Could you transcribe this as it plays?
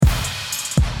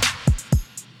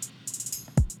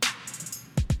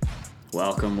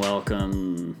Welcome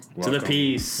to The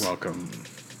Piece. Welcome.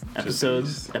 Episode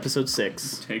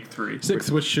 6. Take 3.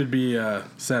 6, which should be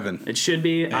 7. It should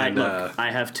be. And, I'm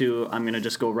going to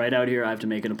just go right out here. I have to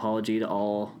make an apology to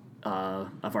all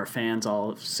of our fans,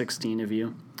 all 16 of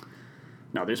you.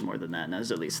 No, there's more than that. No,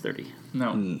 there's at least 30.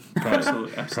 No,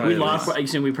 absolutely.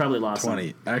 We probably lost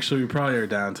 20. some. Actually, we probably are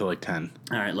down to like 10.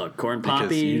 All right, look, Corn Poppy.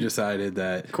 Because you decided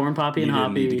that Corn Poppy and you didn't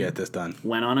Hoppy need to get this done.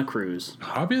 went on a cruise.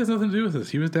 Hoppy has nothing to do with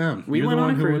this. He was down. We You're went the on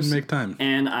one a who cruise. wouldn't make time.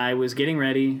 And I was getting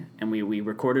ready, and we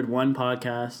recorded one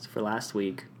podcast for last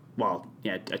week. Well,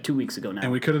 yeah, 2 weeks ago now.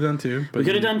 And we could have done 2. But we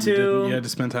could have done 2. You had to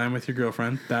spend time with your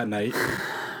girlfriend that night.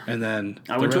 And then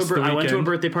I went to a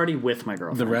birthday party with my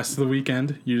girlfriend. The rest of the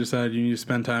weekend, you decided you need to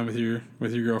spend time with your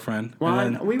girlfriend. Well,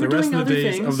 and then we were the rest doing of the other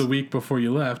days things. of the week before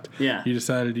you left, Yeah. you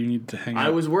decided you needed to hang out. I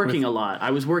was working a lot. I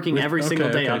was working every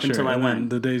single day up until I and went.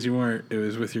 Then the days you weren't, it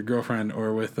was with your girlfriend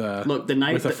or with the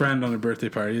night with a friend on a birthday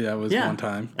party. That was one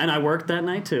time. And I worked that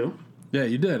night too. Yeah,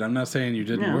 you did. I'm not saying you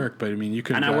didn't work, but I mean you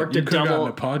could. And I worked a double.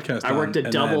 A podcast. I worked a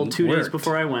double 2 days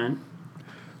before I went.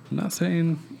 I'm not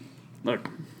saying. Look,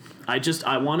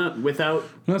 I want to without.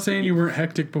 I'm not saying you weren't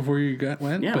hectic before you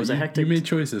went. Yeah, but it was a hectic. You made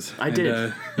choices. I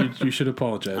did. You should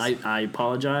apologize. I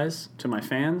apologize to my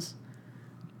fans.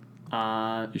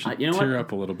 You should you know tear what?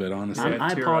 up a little bit, honestly.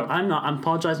 I'm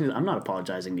apologizing. I'm not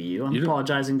apologizing to you. I'm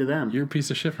apologizing to them. You're a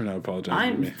piece of shit for not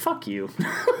apologizing to me. Fuck you.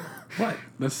 What?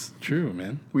 That's true,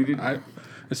 man. We did.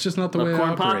 It's just not the way I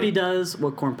Corn operate. Poppy does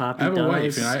what Corn Poppy does. I have a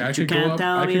wife, and I you could can't go up.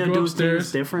 tell I me to could go do upstairs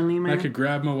things differently, man. I could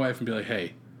grab my wife and be like,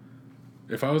 "Hey,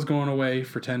 if I was going away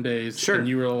for 10 days, Sure. and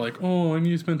you were like, oh, I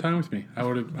need to spend time with me, I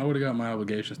would have got my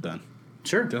obligations done.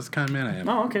 Sure. That's the kind of man I am.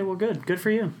 Oh, okay. Well, good for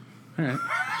you. All right,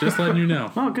 just letting you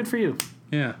know. Oh, good for you.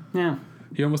 Yeah. Yeah.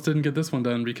 He almost didn't get this one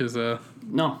done because.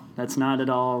 No, that's not at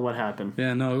all what happened.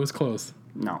 Yeah, no, it was close.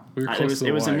 No, we were close to the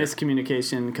it was a wire.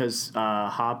 miscommunication because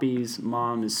Hoppy's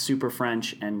mom is super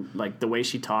French, and like the way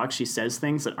she talks, she says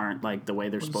things that aren't like the way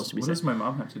they're supposed to be said. What does my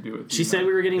mom have to do with it? She said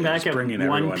we were getting back at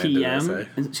 1 p.m.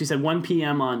 And she said 1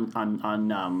 p.m.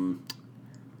 on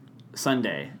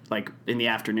Sunday, like in the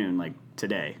afternoon, like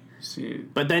today.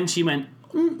 But then she went,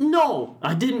 no,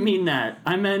 I didn't mean that.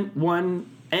 I meant 1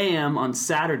 a.m. on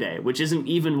Saturday, which isn't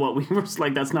even what we were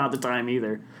like. That's not the time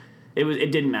either.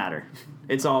 It didn't matter.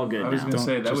 It's all good. I was going to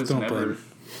say that was never.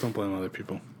 Don't blame other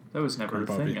people. That was never a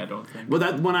thing. I don't think. Well,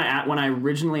 that when I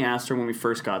originally asked her when we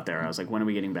first got there, I was like, "When are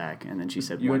we getting back?" And then she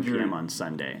said 1 p.m. on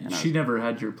Sunday. And she never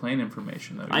had your plane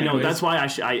information though. I know. That's why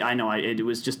I know. It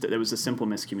was just there was a simple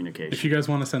miscommunication. If you guys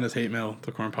want to send us hate mail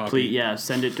to Corn Poppy, please,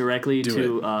 send it directly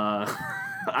to.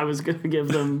 I was gonna give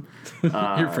them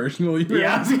your personal email.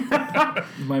 Yeah.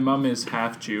 My mom is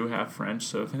half Jew, half French,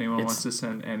 so if anyone wants to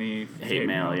send any hate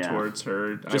mail towards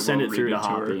her, just send it through to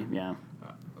Hoppy. Yeah.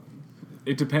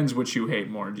 It depends which you hate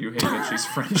more. Do you hate that she's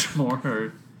French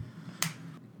more,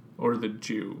 or the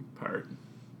Jew part?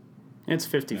 It's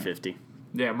 50-50.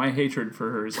 Yeah, my hatred for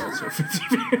her is also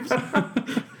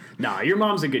 50-50. Nah, your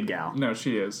mom's a good gal. No,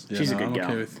 she is. Yeah, she's a good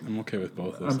gal. I'm okay with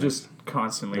both of those. I'm just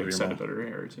constantly upset about her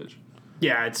heritage.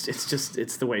 Yeah,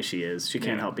 it's the way she is. She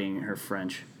can't help being her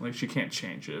French. Like, she can't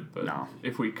change it, but no.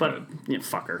 If we could. But, yeah,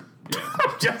 fuck her.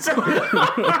 Yeah.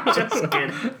 just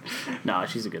kidding. No,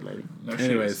 she's a good lady. No,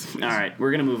 anyways. All right, we're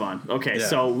going to move on. Okay,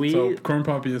 so Corn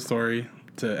Poppy is sorry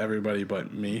to everybody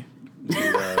but me.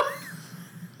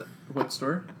 What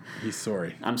story? He's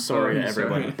sorry. I'm sorry to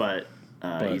everybody but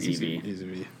Easy V. Easy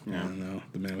V. Yeah. I don't know.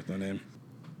 The man with no name.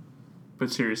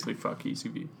 But seriously, fuck Easy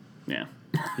V. Yeah.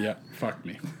 Yeah, fuck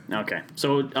me. Okay,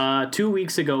 so 2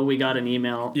 weeks ago we got an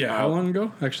email. Yeah, how long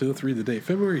ago? Actually, let's read the date.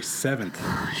 February 7th.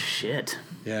 Shit.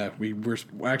 Yeah, we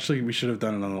should have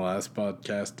done it on the last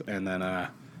podcast, and then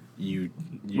you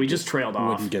just trailed off.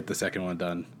 Wouldn't get the second one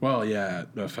done. Well, yeah,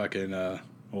 the fucking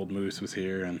Old Moose was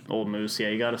here, and Old Moose,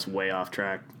 yeah, he got us way off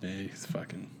track. Yeah, he's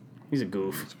a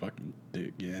goof. He's fucking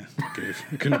dude, yeah, goof.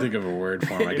 I couldn't think of a word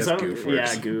for him. I guess goof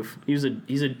works. Yeah, goof. He's a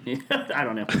I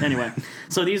don't know. Anyway,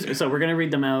 so we're gonna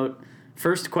read them out.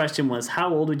 First question was,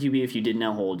 how old would you be if you didn't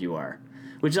know how old you are?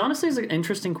 Which honestly is an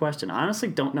interesting question. I honestly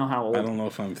don't know how old. I don't know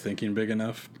if I'm thinking big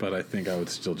enough, but I think I would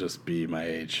still just be my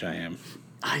age I am.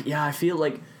 I feel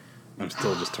like I'm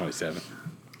still just 27.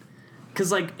 Because,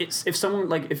 like, if someone,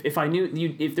 like, if I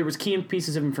knew, if there was key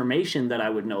pieces of information that I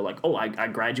would know, like, oh, I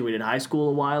graduated high school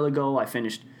a while ago, I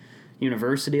finished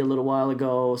university a little while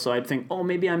ago, so I'd think, oh,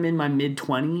 maybe I'm in my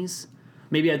mid-20s.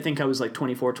 Maybe I'd think I was, like,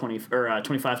 25,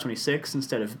 26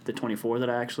 instead of the 24 that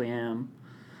I actually am.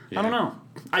 Yeah. I don't know.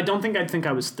 I don't think I'd think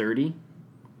I was 30.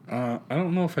 I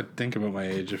don't know if I'd think about my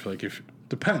age if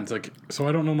depends. Like, so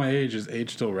I don't know my age. Is age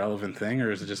still a relevant thing,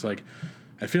 or is it just, like,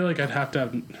 I feel like I'd have to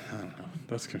have, I don't know.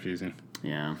 That's confusing.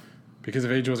 Yeah. Because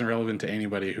if age wasn't relevant to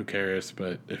anybody, who cares?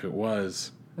 But if it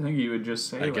was, I think you would just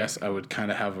say, I guess I would kind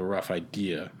of have a rough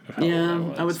idea of how Yeah, old I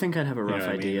was. I would think I'd have a rough what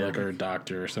I mean? idea. Like, or a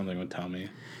doctor or something would tell me.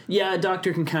 Yeah, a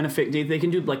doctor can kind of they can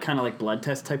do like kind of like blood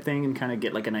test type thing and kind of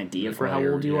get like an idea Like, for well, how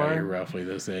old you are. You're roughly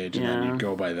this age, and then you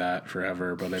go by that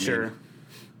forever. But I mean,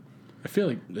 I feel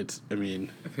like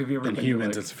have you ever in been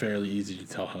humans, like, it's fairly easy to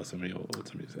tell how somebody old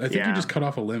somebody is. I think you just cut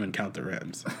off a limb and count the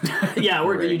rims. Yeah,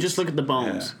 or you just look at the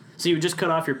bones. Yeah. So you would just cut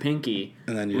off your pinky,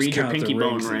 And then you read just your count pinky the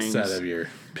bone rings rings. instead of your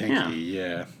pinky.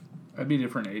 Yeah. I'd be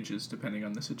different ages depending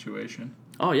on the situation.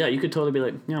 Oh yeah, you could totally be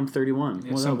like, yeah, I'm 31.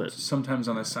 Yeah, what of it? sometimes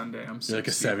on a Sunday, I'm 60. You're like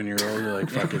a 7-year-old. You're like,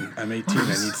 fucking, I'm 18. I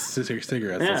need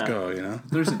cigarettes. Let's go, you know?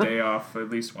 There's a day off at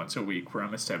least once a week where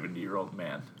I'm a 70-year-old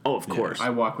man. Oh, of course. I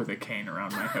walk with a cane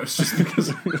around my house just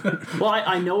because. Well,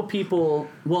 I know people.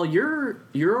 Well, your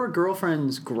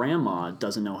girlfriend's grandma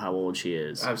doesn't know how old she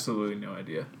is. Absolutely no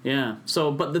idea. Yeah.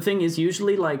 So, but the thing is,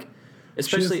 usually, like,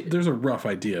 especially There's a rough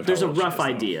idea of there's how a old she rough is, though.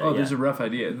 idea. Oh, yeah. there's a rough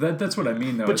idea. That's what I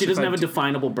mean, though. But she is doesn't if have a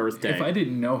definable birthday. If I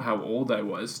didn't know how old I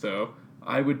was, though,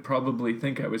 I would probably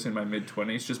think I was in my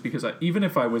mid-20s just because even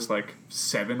if I was, like,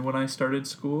 7 when I started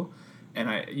school,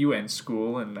 and you end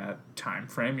school in that time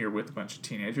frame, you're with a bunch of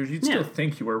teenagers, you'd still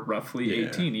think you were roughly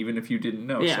 18, even if you didn't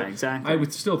know. Yeah, so exactly. I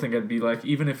would still think I'd be, like,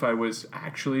 even if I was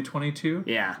actually 22,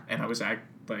 Yeah. and I was, I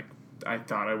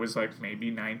thought I was, like,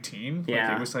 maybe 19. Yeah.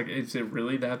 Like, it was, like, is it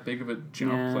really that big of a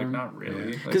jump? Yeah. Like, not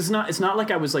really. Like, Because it's not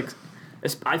like I was like.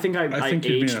 I think I think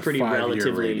you'd be in aged a pretty 5-year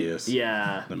relatively. radius.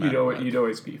 Yeah. No matter what. you'd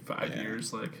always be 5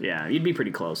 years. Like, Yeah, you'd be pretty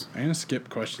close. I'm going to skip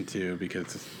question 2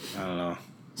 because, I don't know.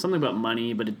 Something about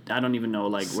money, but I don't even know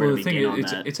like where well, to the begin thing on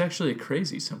is, that. it's actually a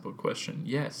crazy simple question.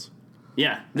 Yes.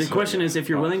 Yeah. The question is, if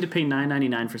you're willing to pay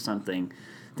 $9.99 for something,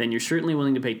 then you're certainly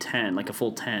willing to pay 10, like a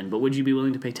full 10. But would you be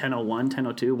willing to pay 10.01,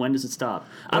 10.02? When does it stop?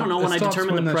 I don't know. When I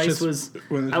determined the price was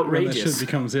outrageous. When that shit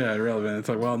becomes irrelevant, it's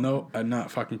like, well, no, I'm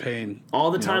not fucking paying.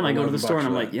 All the time I go to the store and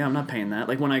I'm $11 like, yeah, I'm not paying that.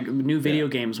 Like when new video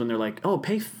games, when they're like, oh,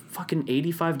 pay fucking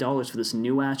 $85 for this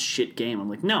new ass shit game. I'm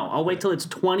like, no, I'll wait till it's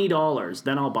 $20,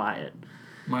 then I'll buy it.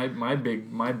 My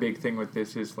big thing with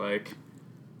this is like,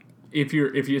 if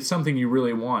it's something you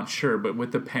really want, sure, but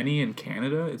with the penny in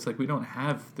Canada, it's like we don't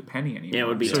have the penny anymore. Yeah, it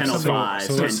would be So 10.05,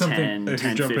 so it's something- 10.10, If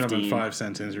you're jumping up in 10.15. 5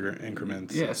 cent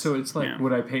increments. Yeah, so it's like, Yeah.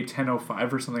 would I pay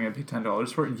 10.05 or something? I'd pay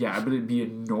 $10 for it. Yeah, but it'd be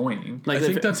annoying. Like I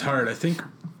think if- that's hard. I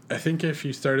think if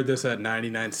you started this at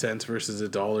 99 cents versus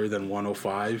 $1, then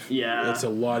 105. Yeah. It's a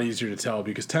lot easier to tell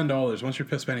because $10. Once you're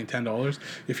spending $10,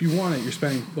 if you want it, you're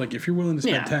spending like if you're willing to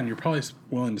spend Yeah. 10, you're probably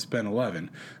willing to spend 11.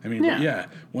 I mean, Yeah. but yeah.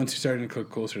 Once you start to click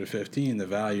closer to 15, the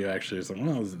value actually is like,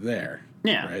 well, it's there.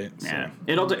 Yeah. Right. Yeah.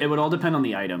 So, It would all depend on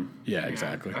the item. yeah.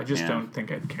 Exactly. I just Yeah. don't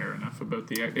think I'd care enough about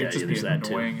the. It'd Yeah, just be there's that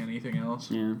too. annoying. Anything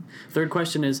else? Yeah. Third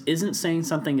question is: isn't saying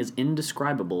something is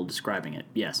indescribable describing it?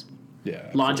 Yes.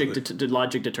 Yeah. Logic absolutely.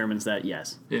 logic determines that.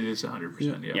 Yes. It is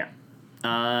 100%. Yeah.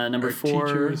 Yeah. Number Are 4.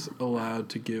 teachers allowed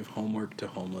to give homework to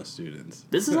homeless students?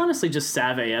 This is honestly just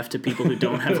sav AF to people who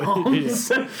don't have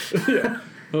homes.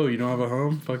 Oh, you don't have a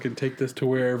home? Fucking take this to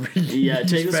wherever you Yeah,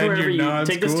 take this spend wherever your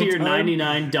take this to your non-school time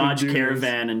 99 Dodge and do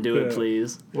Caravan and do it, Yeah.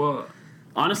 please. Well,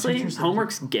 Honestly, Teachers are-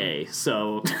 homework's gay,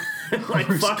 so like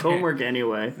Homework's fuck gay. homework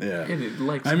anyway. Yeah.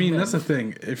 I mean, that's the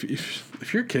thing. If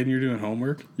you're a kid and you're doing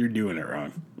homework, you're doing it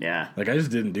wrong. Yeah. Like, I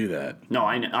just didn't do that. No,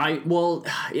 well,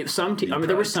 if some there were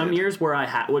probably some did. years where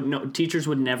teachers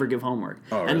would never give homework,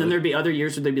 Oh, and then really? there'd be other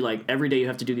years where they'd be like, every day you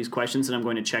have to do these questions, and I'm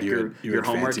going to check You your had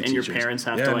homework, fancy and your teachers. parents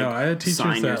have yeah, to like no, I had teachers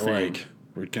sign your that thing. like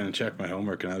were gonna check my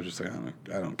homework, and I was just like,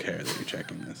 I don't care that you're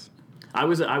checking this. I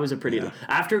was a pretty Yeah.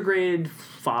 after grade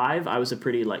 5, I was a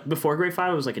pretty like before grade 5,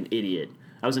 I was like an idiot.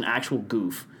 I was an actual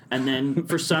goof, and then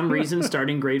for some reason,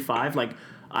 starting grade 5, like.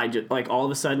 I just like all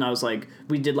of a sudden I was like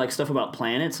we did like stuff about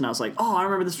planets and I was like, oh, I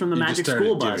remember this from the You Magic just started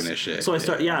School doing Bus. this shit, So I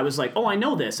started yeah. I was like, oh, I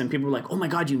know this, and people were like, oh my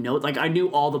god, you know it. Like I knew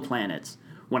all the planets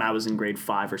when I was in grade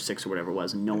 5 or 6 or whatever it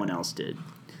was, and no one else did.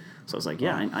 So I was like,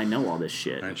 yeah, I know all this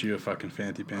shit. Aren't you a fucking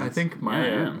fancy pants? I think Yeah, I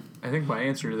am. I think my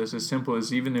answer to this is simple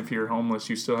as even if you're homeless,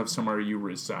 you still have somewhere you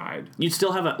reside. You'd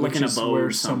still have like Which an is abode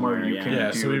where somewhere. somewhere you Yeah. can-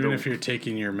 Yeah, do so even the- if you're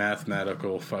taking your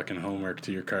mathematical fucking homework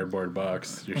to your cardboard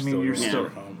box, you're I mean, still you're going still. to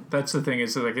home. That's the thing.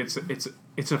 Is like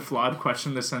it's a flawed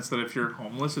question in the sense that if you're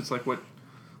homeless, it's like what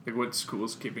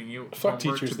school's giving you Fuck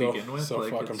homework teachers to though. begin with. So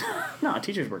like, fuck them. No,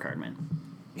 teachers work hard, man.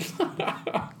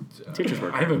 Teachers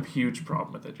work I hard. have a huge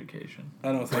problem with education.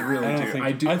 I don't think. I really do. Think,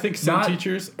 I do. I think some Not-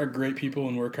 teachers are great people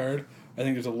and work hard. I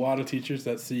think there's a lot of teachers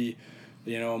that see,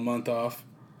 a month off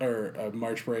or a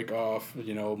March break off,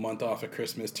 a month off at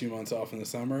Christmas, 2 months off in the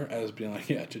summer as being like,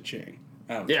 yeah, cha-ching.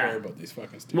 I don't Yeah. care about these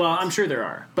fucking students. Well, I'm sure there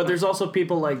are, but there's also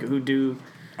people like who do.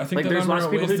 I think like, that there's lots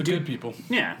of people outweighs who the do- good people.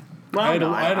 Yeah, Well, I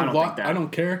no, had I a don't lot. think that. I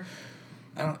don't care.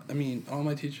 I mean, all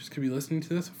my teachers could be listening to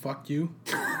this. Fuck you.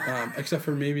 Except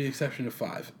for maybe exception to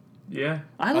 5. Yeah.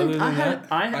 I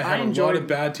had a lot of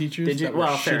bad teachers that were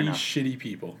shitty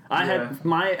people. I had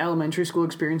my elementary school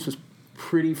experience was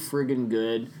pretty friggin'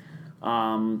 good.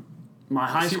 My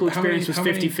high school experience was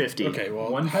 50-50. Okay,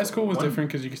 well, high school was different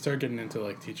because you could start getting into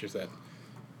like teachers that.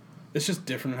 It's just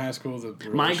different in high school. The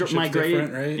relationship's my grade,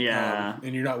 different, right? Yeah.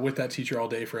 And you're not with that teacher all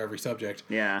day for every subject.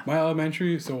 Yeah. My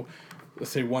elementary, so let's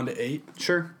say 1 to 8.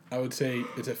 Sure. I would say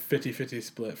it's a 50-50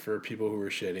 split for people who were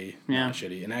shitty, not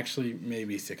shitty, and actually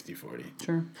maybe 60-40.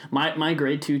 Sure. My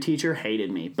grade 2 teacher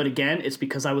hated me, but again, it's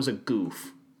because I was a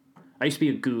goof. I used to be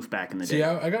a goof back in the day. See,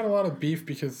 I got a lot of beef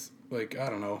because, like, I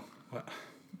don't know.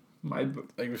 Like,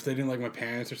 if they didn't like my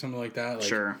parents or something like that. Like,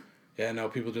 sure. Yeah, no,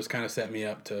 people just kind of set me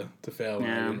up to fail.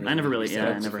 Yeah, I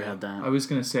never had that. I was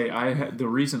going to say, the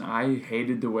reason I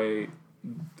hated the way,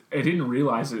 I didn't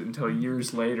realize it until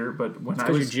years later, but when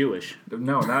you're Jewish.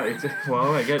 No,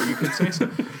 well, I guess you could say so.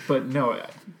 But no,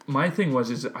 my thing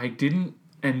is I didn't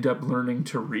end up learning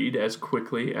to read as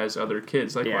quickly as other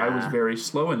kids. I was very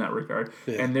slow in that regard.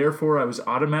 Yeah. And therefore I was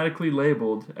automatically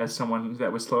labeled as someone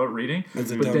that was slow at reading. As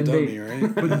a dumb dummy,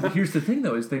 right? But here's the thing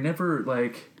though, is they never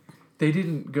they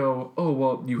didn't go, oh,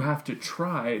 well, you have to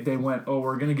try. They went, oh,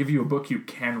 we're going to give you a book you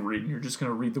can read, and you're just going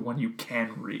to read the one you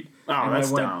can read. Oh, and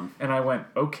that's dumb. And I went,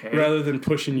 okay. Rather than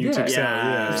pushing you to excel.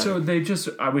 Yeah. So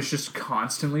I was just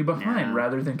constantly behind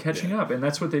rather than catching up. And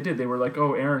that's what they did. They were like,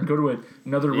 oh, Aaron, go to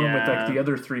another room with the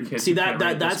other 3 kids. See,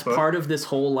 that's part of this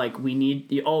whole, we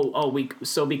need,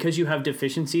 so because you have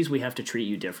deficiencies, we have to treat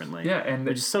you differently. Yeah, and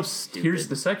which is so stupid. Here's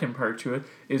the second part to it,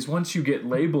 is once you get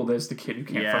labeled as the kid who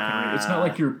can't fucking read, it's not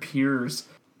like your peers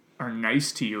are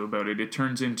nice to you about it. It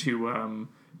turns into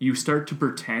you start to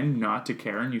pretend not to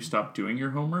care and you stop doing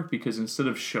your homework because instead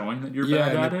of showing that you're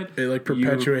bad at it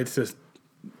perpetuates this.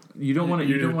 You don't want to.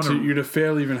 You're to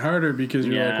fail even harder because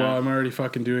you're like, well, I'm already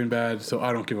fucking doing bad, so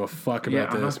I don't give a fuck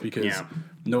about this because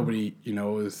nobody,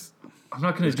 is. I'm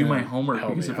not going to do my homework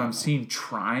because if I'm seen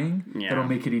trying, that'll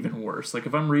make it even worse. Like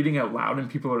if I'm reading out loud and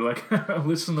people are like,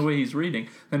 listen to the way he's reading,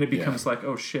 then it becomes like,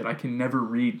 oh shit, I can never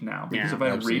read now because if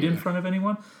I read in front of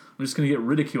anyone, I'm just going to get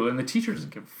ridiculed, and the teacher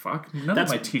doesn't give a fuck. None of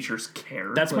my teachers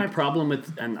care. That's my problem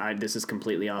with, and this is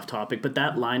completely off topic, but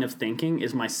that line of thinking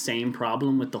is my same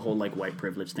problem with the whole white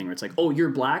privilege thing, where it's like, oh, you're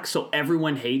black, so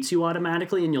everyone hates you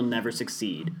automatically, and you'll never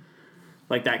succeed.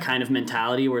 Like that kind of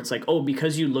mentality where it's like, oh,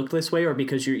 because you look this way, or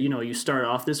because you start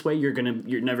off this way, you're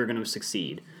never gonna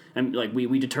succeed, and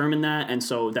we determine that, and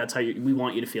so that's how we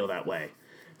want you to feel that way.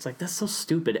 It's like that's so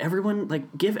stupid. Everyone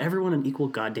give everyone an equal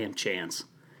goddamn chance.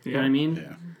 You know what I mean?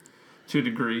 Yeah. To a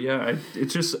degree, yeah.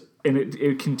 It's just, and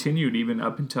it continued even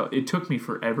up until, it took me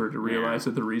forever to realize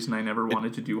that the reason I never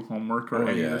wanted to do homework or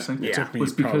any of those things it took me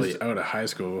probably out of high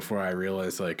school before I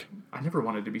realized, I never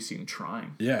wanted to be seen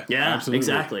trying. Yeah, absolutely.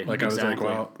 Exactly. I was like,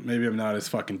 well, maybe I'm not as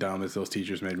fucking dumb as those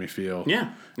teachers made me feel.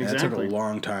 Yeah, exactly. And it took a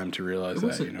long time to realize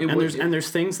that, And there's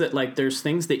things that, there's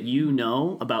things that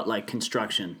about,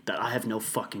 construction that I have no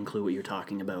fucking clue what you're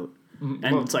talking about. And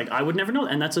it's like I would never know,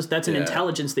 and that's an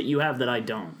intelligence that you have that I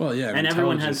don't. Well, yeah, and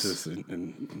everyone has is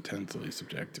intensely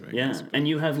subjective. I guess. And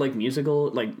you have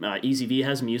musical, Easy V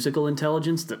has musical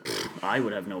intelligence that I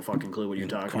would have no fucking clue what you're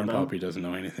talking Corn about. Poppy doesn't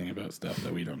know anything about stuff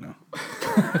that we don't know.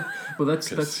 Well,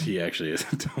 that's he actually is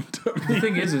a dumb dummy. The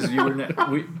thing is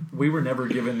we were never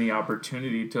given the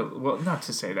opportunity to. Well, not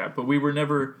to say that, but we were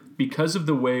never, because of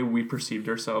the way we perceived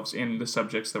ourselves in the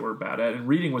subjects that we're bad at, and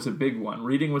reading was a big one.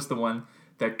 Reading was the one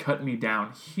that cut me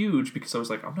down huge because I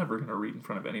was like, I'm never going to read in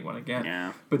front of anyone again.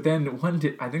 Yeah. But then one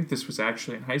day, I think this was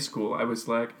actually in high school, I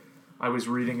was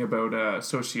reading about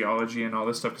sociology and all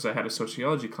this stuff because I had a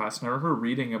sociology class, and I remember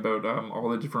reading about all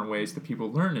the different ways that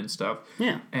people learn and stuff.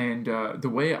 Yeah. And the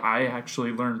way I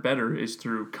actually learn better is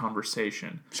through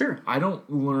conversation. Sure. I don't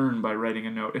learn by writing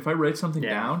a note. If I write something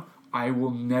down, I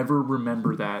will never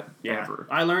remember that ever.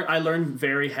 I learn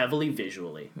very heavily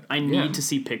visually. I need to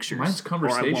see pictures. Mine's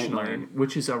conversational, or I won't learn.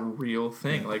 which is a real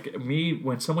thing.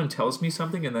 When someone tells me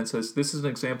something and then says, this is an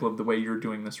example of the way you're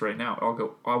doing this right now,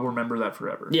 I'll remember that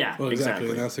forever. Yeah, well,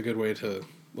 exactly. And that's a good way to,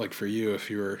 for you, if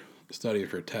you were studying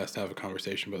for a test, have a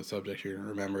conversation about the subject, you're going to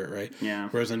remember it, right? Yeah.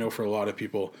 Whereas I know for a lot of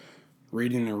people,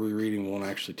 reading or rereading won't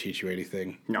actually teach you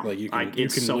anything. No, you can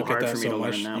so look at hard that for me so to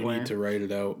much. learn that you way. need to write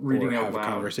it out, Reading or out have loud. a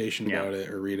conversation about it,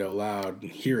 or read out loud and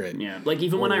hear it. Yeah,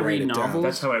 even when I read novels,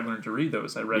 that's how I learned to read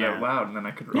those. I read out loud, and then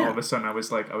I could. All of a sudden, I was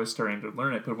starting to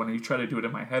learn it. But when you try to do it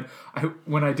in my head,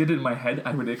 when I did it in my head,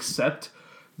 I would accept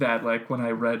that like when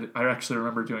I actually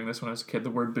remember doing this when I was a kid, the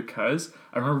word because,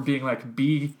 I remember being like,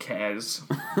 because.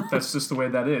 That's just the way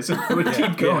that is. I would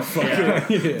keep going.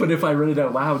 Yeah. But if I read it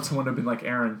out loud, someone would have been like,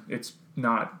 Aaron, it's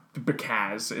not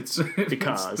because, it's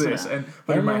Because, this. yeah.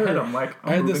 But in my head, I'm like,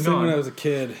 I had this thing on. when I was a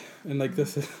kid, and like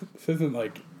this isn't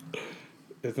like,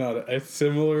 it's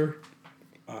similar.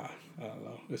 I don't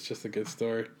know. It's just a good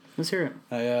story. Let's hear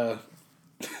it.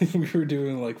 We were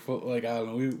doing like I don't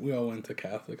know. We all went to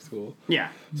Catholic school. Yeah.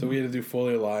 So we had to do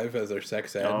Fully Alive as our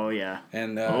sex ed. Oh yeah.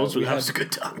 And that was a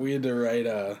good time. we had to write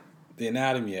the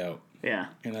anatomy out. Yeah.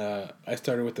 And I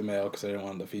started with the male because I didn't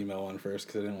want the female one first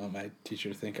because I didn't want my teacher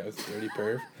to think I was a dirty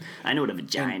perv. I know what a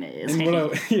vagina is.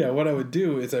 And what I would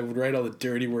do is I would write all the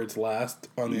dirty words last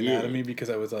on the anatomy because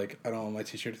I was like, I don't want my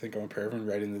teacher to think I'm a perv and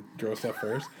writing the gross stuff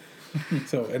first.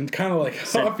 So, and kind of like a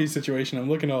Sophie situation, I'm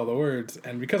looking at all the words,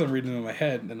 and because I'm reading them in my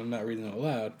head and I'm not reading them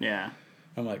aloud,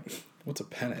 I'm like, what's a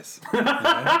penis? You know?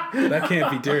 That can't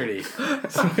be dirty.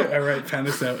 So I write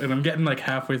penis out, and I'm getting like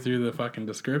halfway through the fucking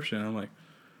description. I'm like,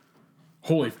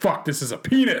 holy fuck, this is a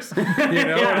penis. You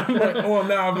know? And I'm like, well,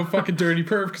 now I'm a fucking dirty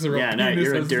perv because I wrote penis. Yeah, now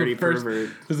you're a dirty pervert.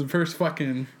 This is the first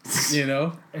fucking,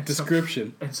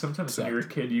 description. And sometimes when you're a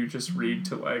kid, you just read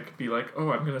to like be like, oh,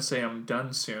 I'm gonna say I'm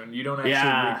done soon. You don't actually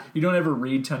read, you don't ever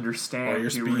read to understand. Or you're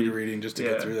speed reading just to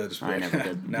get through that. Just I never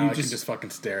did. Now I can just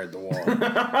fucking stare at the wall.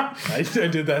 I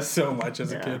did that so much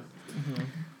as a kid.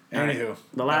 Mm-hmm. Anywho. Right.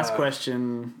 The last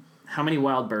question. How many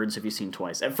wild birds have you seen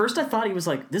twice? At first I thought he was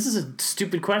like, this is a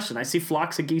stupid question. I see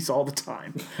flocks of geese all the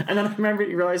time. And then I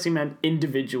realized he meant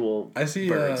individual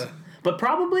birds. But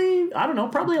probably, I don't know,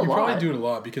 probably a lot. You probably do it a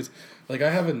lot because, like,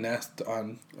 I have a nest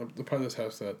on the part of this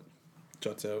house that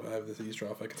juts out. I have this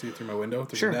eavesdrop. I can see it through my window.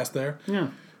 There's a nest there. Yeah.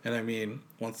 And I mean,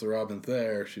 once the robin's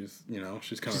there, she's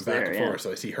coming back and forth,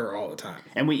 so I see her all the time.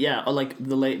 And like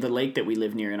the lake that we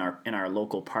live near in our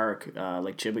local park,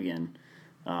 Lake Chibougan.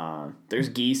 There's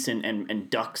geese and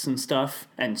ducks and stuff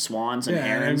and swans and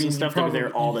herons and stuff that are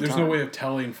there all the time. There's no way of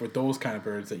telling for those kind of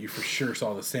birds that you for sure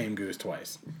saw the same goose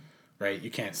twice, right?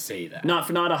 You can't say that. Not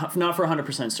for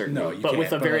 100% certainty. No, but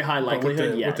with a very high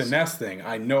likelihood, yes. With the nest thing,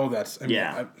 I know that's.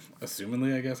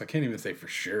 Assumingly, I guess I can't even say for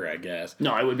sure. I guess.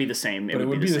 No, it would be the same. But it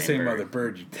would be the same other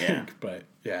bird, you'd think. Yeah. But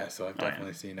yeah, so I've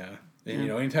definitely seen and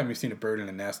anytime you've seen a bird in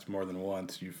a nest more than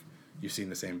once, you've seen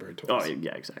the same bird twice. Oh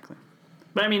yeah, exactly.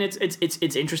 But I mean, it's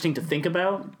interesting to think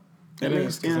about. It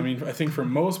is because I mean, I think for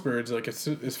most birds, like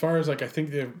as far as like I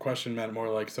think the question meant more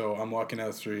like, so I'm walking down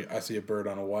the street, I see a bird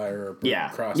on a wire or a bird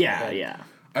across my head. Yeah.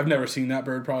 I've never seen that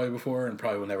bird probably before, and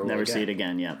probably will never see it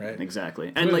again. Yeah, right? Exactly.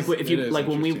 So and like if you like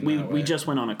when we just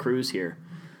went on a cruise here,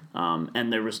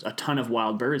 and there was a ton of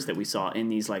wild birds that we saw in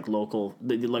these like local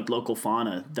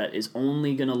fauna that is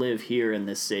only gonna live here in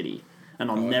this city,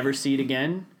 and I'll never see it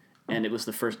again. And it was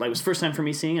the first time for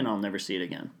me seeing it, and I'll never see it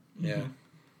again. Yeah.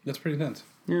 That's pretty nuts.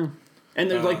 Yeah. And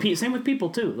there's same with people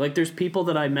too. Like there's people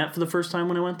that I met for the first time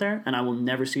when I went there, and I will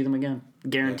never see them again.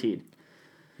 Guaranteed.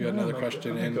 You got another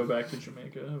question in. Go back to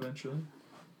Jamaica eventually.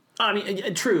 I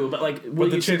mean, true, but like,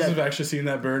 but the chances of actually seeing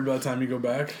that bird by the time you go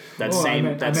back, that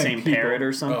same parrot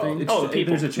or something. People.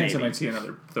 There's a chance I might see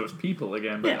those people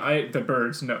again, but the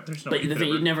birds, no, there's no. But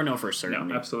you never know for certain.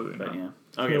 No, absolutely but not. Yeah.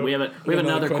 Okay, we have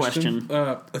another question.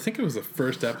 I think it was the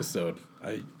first episode.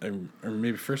 Or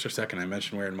maybe first or second. I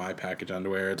mentioned wearing my package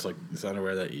underwear. It's like this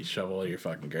underwear that you shovel your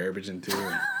fucking garbage into.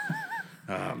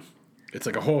 And, it's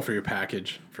like a hole for your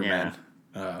package for men.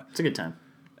 It's a good time.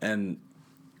 And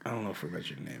I don't know if we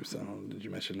mentioned names. Did you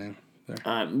mention name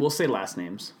there? We'll say last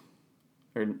names.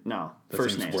 Or no, that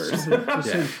first names. Worse.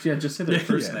 Just say their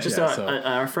first names. Just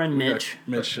our friend Mitch.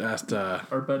 Mitch asked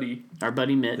our buddy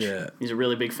Mitch. Yeah. He's a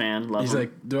really big fan. He's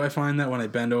like, do I find that when I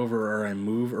bend over or I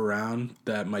move around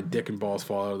that my dick and balls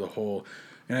fall out of the hole?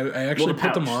 And I actually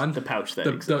put them on. The pouch that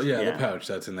the pouch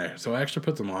that's in there. So I actually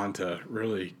put them on to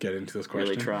really get into this question.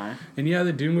 Really try. And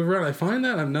they do move around. I find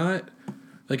that I'm not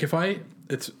like if I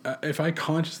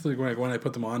consciously when I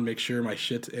put them on make sure my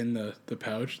shit's in the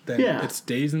pouch, then it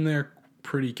stays in there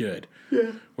pretty good.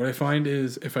 Yeah. What I find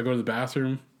is if I go to the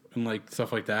bathroom and like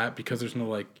stuff like that, because there's no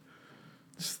like,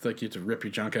 it's like you have to rip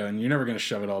your junk out and you're never gonna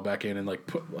shove it all back in and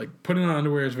putting on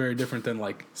underwear is very different than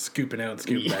like scooping out and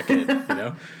scooping back in, you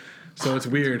know. So it's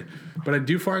weird, but I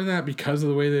do find that because of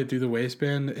the way they do the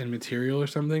waistband and material or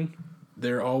something,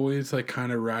 they're always like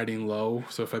kind of riding low.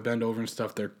 So if I bend over and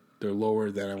stuff, they're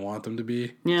lower than I want them to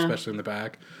be, especially in the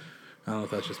back. I don't know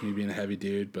if that's just me being a heavy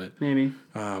dude, but maybe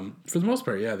for the most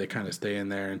part, they kind of stay in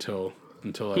there until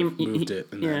I've moved it.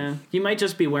 And then, he might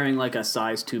just be wearing like a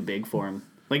size too big for him.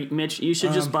 Like Mitch, you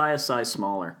should just buy a size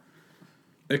smaller.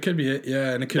 It could be it,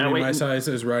 and it could be my size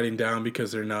is riding down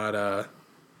because they're not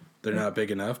They're not big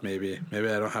enough, maybe. Maybe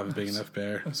I don't have a big enough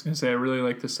pair. I was going to say, I really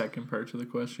like the second part to the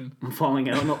question. I'm falling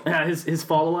out. Yeah, his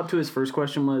follow-up to his first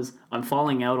question was, I'm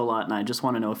falling out a lot, and I just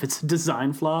want to know if it's a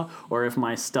design flaw or if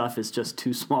my stuff is just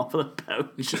too small for the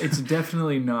pouch. It's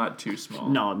definitely not too small.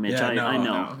 No, Mitch, Yeah, I no.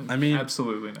 know. I mean...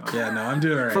 Absolutely not. Yeah, no, I'm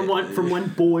doing all right. From one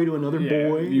boy to another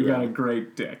boy. You got a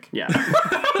great dick. Yeah.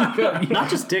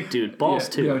 Not just dick, dude. Balls,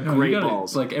 too. No, Great you gotta,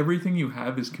 balls. Like, everything you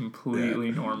have is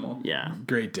completely normal. Yeah.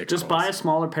 Great dick Just balls. buy a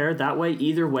smaller pair. That way,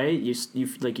 either way, you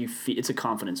feel, it's a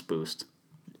confidence boost.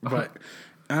 But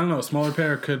I don't know. A smaller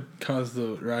pair could cause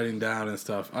the riding down and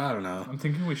stuff. I don't know. I'm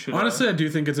thinking we should... Honestly, I do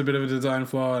think it's a bit of a design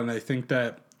flaw, and I think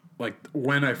that, like,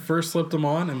 when I first slipped them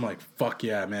on, I'm like, fuck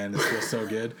yeah, man, this feels so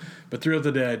good. But throughout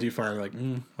the day, I do find, like,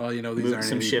 well, you know, these aren't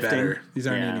any better. These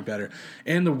aren't any better.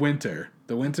 And the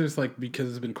winter's, like, because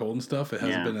it's been cold and stuff, it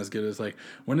hasn't been as good as, like,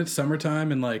 when it's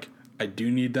summertime and, like, I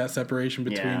do need that separation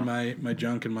between my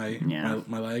junk and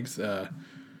my legs.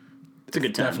 It's a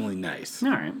good time. Definitely nice.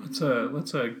 All right.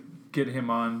 Let's get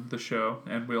him on the show,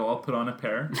 and we'll all put on a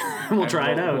pair. We'll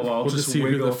try it out. We'll just see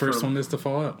who the first one is to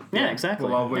fall out. Yeah, exactly.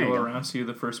 We'll all wiggle around, see who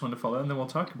the first one to fall out, and then we'll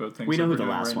talk about things. We know that who the we're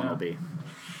doing last right one now. will be.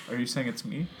 Are you saying it's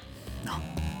me? No.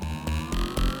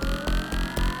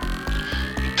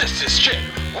 This is shit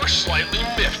we're slightly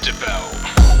miffed about.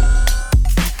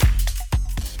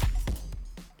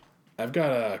 I've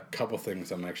got a couple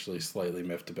things I'm actually slightly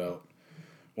miffed about.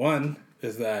 One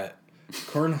is that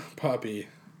Corn Poppy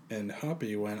and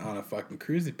Hoppy went on a fucking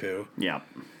cruisy poo. Yeah.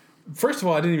 First of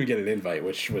all, I didn't even get an invite,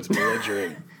 which was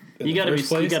belligerent. You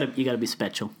gotta be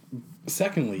special.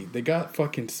 Secondly, they got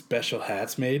fucking special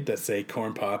hats made that say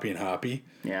Corn Poppy and Hoppy.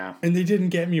 Yeah. And they didn't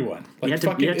get me one. Like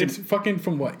it's fucking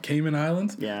from what, Cayman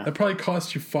Islands? Yeah. That probably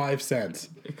cost you 5 cents.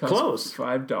 It costs Close.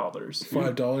 $5.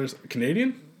 $5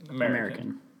 Canadian?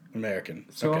 American.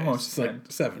 So okay. almost it's like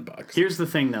 $7. Here's the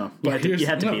thing, though. You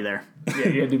had to be there. Yeah,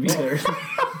 you had to be there.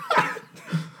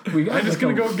 I'm just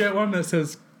going to go get one that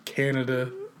says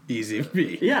Canada Easy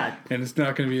V. Yeah. And it's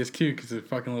not going to be as cute because it's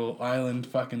fucking little island,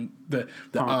 fucking, the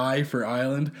I for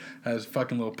island has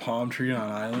fucking little palm tree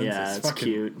on islands. Yeah, it's fucking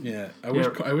cute. Yeah. I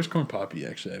wish Corn Poppy,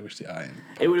 actually. I wish the I.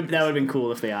 That would have been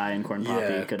cool if the I and Corn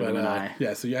Poppy could have been an I.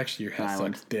 Yeah, so your hat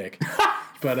Island. sucks dick.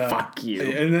 But Fuck you.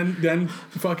 And then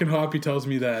fucking Hoppy tells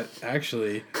me that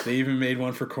actually they even made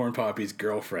one for Corn Poppy's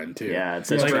girlfriend too. Yeah, it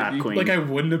says like, Trap Queen. Like I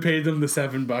wouldn't have paid them the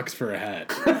 $7 for a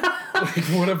hat. Like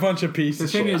what a bunch of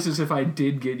pieces. The thing of shit. is if I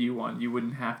did get you one, you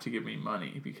wouldn't have to give me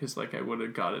money because like I would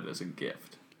have got it as a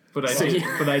gift. But I did.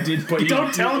 But I did. But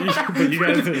don't tell them. But you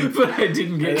guys But I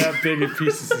didn't get that big of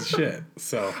pieces of shit.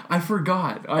 So I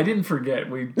forgot. I didn't forget.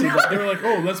 We did they were like,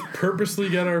 oh, let's purposely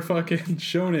get our fucking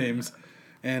show names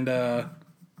and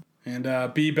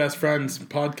be best friends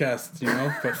podcast, you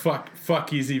know. But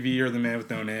fuck Easy V or the man with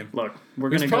no name. Look,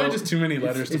 There's probably just too many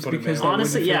letters to put in there.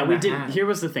 Honestly, yeah, we did. Here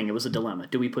was the thing. It was a dilemma.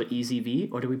 Do we put Easy V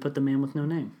or do we put the man with no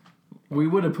name? We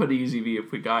would have put Easy V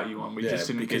if we got you one. We just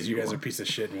didn't because get you guys one. are a piece of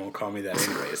shit and won't call me that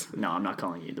anyways. No, I'm not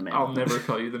calling you the man. I'll never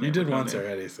call you the man. You did with no once name.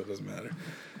 already, so it doesn't matter.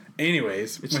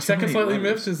 Anyways, It's my too second many slightly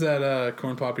letters. miffed is that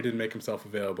Corn Poppy didn't make himself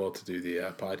available to do the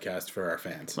podcast for our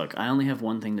fans. Look, I only have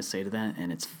one thing to say to that, and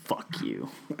it's fuck you.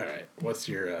 All right, what's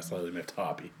your slightly miffed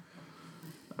Hoppy?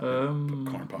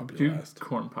 Corn Poppy do last.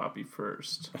 Corn Poppy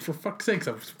first. For fuck's sakes,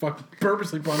 I'm fucking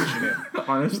purposely punishing him.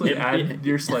 Honestly, Yeah.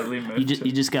 you're slightly miffed.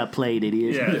 You just got played,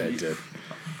 idiot. Yeah. I did.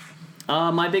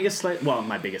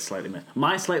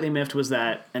 My slightly miffed was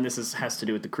that, and this has to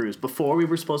do with the cruise. Before we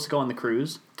were supposed to go on the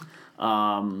cruise,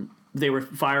 they were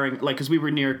firing, like, because we were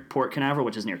near Port Canaveral,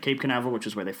 which is near Cape Canaveral, which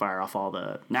is where they fire off all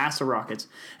the NASA rockets,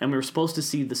 and we were supposed to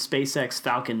see the SpaceX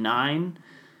Falcon 9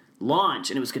 launch,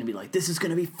 and it was going to be like, this is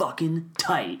going to be fucking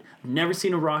tight. I've never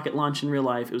seen a rocket launch in real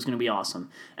life. It was going to be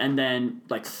awesome. And then,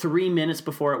 like, 3 minutes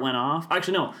before it went off,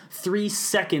 actually, no, 3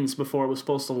 seconds before it was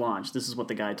supposed to launch, this is what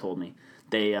the guy told me.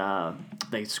 They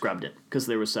scrubbed it because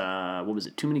there was what was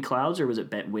it? Too many clouds or was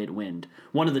it wind?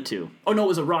 One of the two. Oh no, it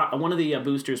was a rock. One of the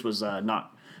boosters was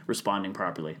not responding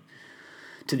properly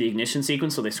to the ignition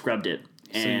sequence, so they scrubbed it.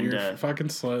 And so you're fucking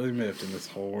slightly miffed in this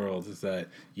whole world is that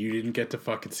you didn't get to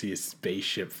fucking see a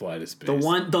spaceship fly to space.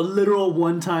 the literal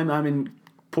one time I'm in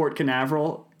Port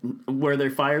Canaveral where they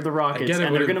fired the rockets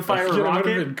and they're gonna fire a rocket. It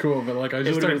would have been cool, but like I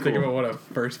just started thinking cool. about what a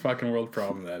first fucking world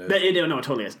problem that is. No, it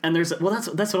totally is. And that's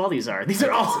what all these are. These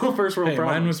are all first world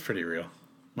problems. Mine was pretty real.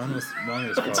 Mine was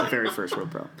It's a very first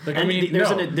world problem. Like, and I mean,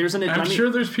 I'm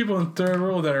sure there's people in third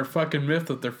world that are fucking miffed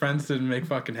that their friends didn't make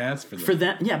fucking hats for them. For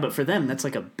them, yeah, but for them, that's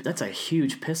a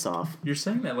huge piss off. You're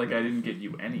saying that like I didn't get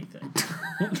you anything.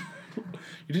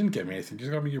 You didn't get me anything. You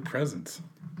just got me your presents.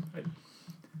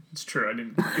 It's true, I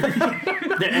didn't.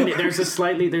 And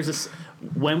there's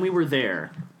when we were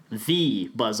there, the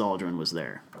Buzz Aldrin was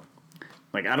there.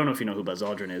 Like, I don't know if you know who Buzz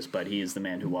Aldrin is, but he is the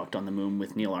man who walked on the moon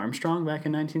with Neil Armstrong back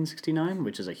in 1969,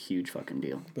 which is a huge fucking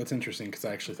deal. That's interesting because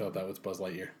I actually thought that was Buzz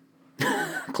Lightyear.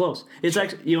 Close. It's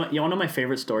actually, you want to know my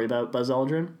favorite story about Buzz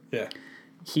Aldrin? Yeah.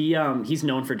 He's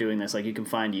known for doing this. Like, you can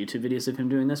find YouTube videos of him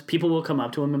doing this. People will come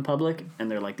up to him in public, and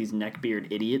they're like these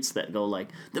neckbeard idiots that go like,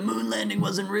 "The moon landing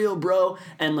wasn't real, bro."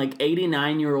 And like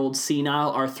 89-year-old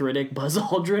senile arthritic Buzz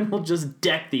Aldrin will just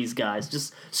deck these guys,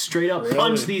 just straight up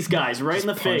punch these guys right in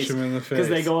the face. Punch them in the face. Because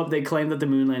they go up, they claim that the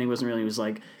moon landing wasn't real. It was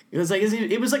like it was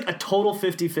like a total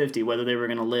 50-50 whether they were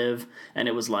gonna live, and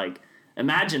it was like.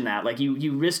 Imagine that. Like,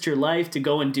 you risked your life to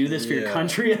go and do this for your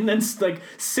country, and then, like,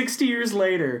 60 years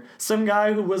later, some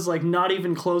guy who was, like, not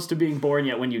even close to being born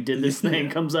yet when you did this thing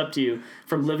comes up to you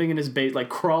from living in his like,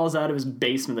 crawls out of his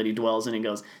basement that he dwells in and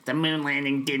goes, "The moon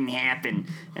landing didn't happen."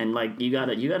 And, like, you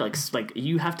gotta, like,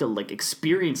 you have to, like,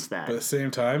 experience that. But at the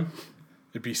same time,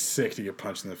 it'd be sick to get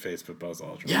punched in the face by Buzz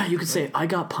Aldrin. Yeah, you could say, "I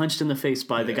got punched in the face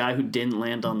by the guy who didn't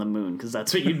land on the moon," because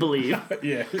that's what you'd believe.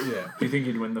 Yeah. Do you think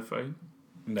he'd win the fight?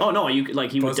 No. Oh, no, he would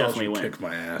Buzz definitely Aldrin win. kick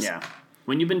my ass. Yeah.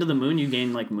 When you've been to the moon, you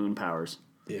gain, like, moon powers.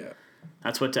 Yeah.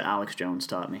 That's what Alex Jones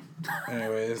taught me.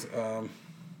 Anyways,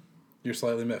 you're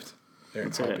slightly miffed. There,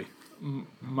 That's happy. it.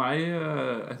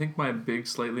 I think my big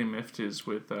slightly miffed is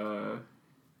with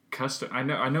custom.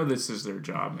 I know this is their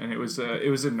job, and it was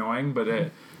annoying, but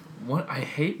I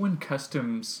hate when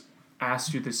customs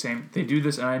ask you the same. They do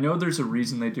this, and I know there's a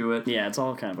reason they do it. Yeah, it's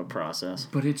all kind of a process.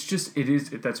 But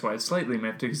that's why it's slightly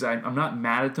miffed, because I'm not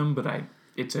mad at them, but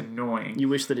it's annoying. You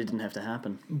wish that it didn't have to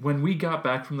happen. When we got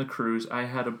back from the cruise, I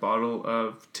had a bottle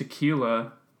of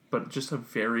tequila, but just a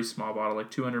very small bottle,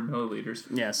 like 200 milliliters.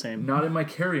 Yeah, same. Not in my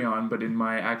carry-on, but in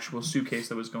my actual suitcase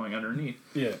that was going underneath.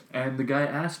 Yeah. And the guy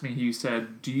asked me, he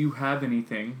said, "Do you have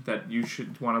anything that you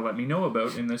should want to let me know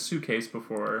about in this suitcase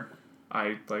before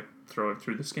I, like, throw it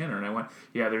through the scanner?" And I went,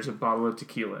 "Yeah, there's a bottle of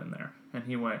tequila in there." And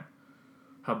he went,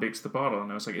 "How big's the bottle?" And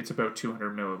I was like, "It's about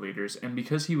 200 milliliters." And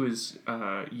because he was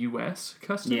U.S.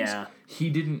 Customs, he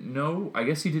didn't know, I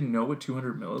guess he didn't know what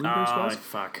 200 milliliters was.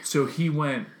 Fuck. So he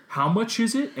went, "How much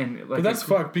is it?" And like, But that's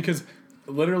fucked because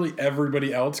literally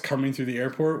everybody else coming through the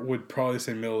airport would probably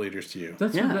say milliliters to you.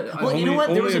 That's Well, you know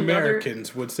what? There was Only another...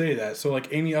 Americans would say that. So, like,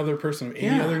 any other person of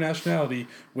any other nationality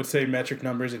would say metric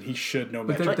numbers, and he should know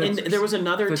metric And numbers. there was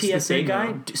another TSA thing,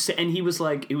 guy, and he was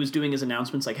like, he was doing his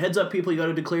announcements like, "Heads up, people, you got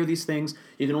to declare these things.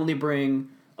 You can only bring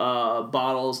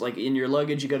bottles, like, in your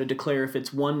luggage. You got to declare if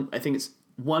it's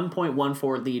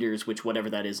 1.14 liters, which whatever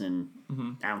that is in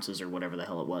ounces or whatever the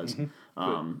hell it was."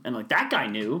 And like, that guy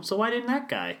knew, so why didn't that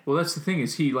guy? Well, that's the thing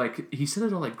is he said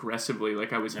it all aggressively,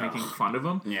 like I was making fun of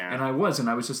him. Yeah. And I was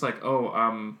just like,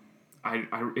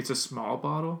 it's a small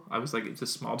bottle. I was like, it's a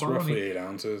small bottle. Roughly 8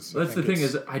 ounces. That's the thing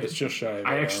is, it's just shy of 8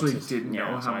 I actually ounces. didn't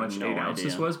know so how I had much no 8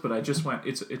 ounces idea. was, but I just went,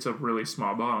 it's a really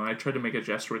small bottle, and I tried to make a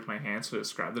gesture with my hands to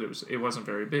describe that it wasn't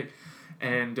very big.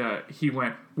 And he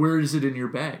went, "Where is it in your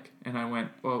bag?" And I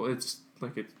went, "Well, it's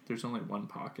like there's only one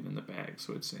pocket in the bag,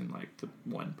 so it's in like the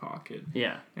one pocket."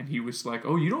 Yeah. And he was like,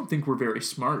 "Oh, you don't think we're very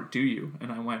smart, do you?"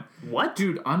 And I went, "What,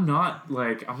 dude? I'm not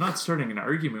starting an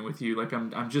argument with you. Like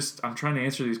I'm trying to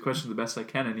answer these questions the best I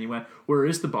can." And he went, "Where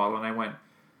is the bottle?" And I went,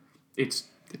 It's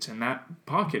in that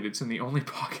pocket. It's in the only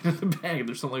pocket of the bag.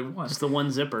 There's only one. Just the one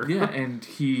zipper." Yeah. And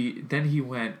he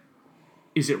went,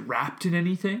 "Is it wrapped in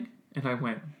anything?" And I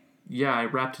went, "Yeah, I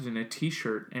wrapped it in a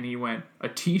t-shirt." And he went, "A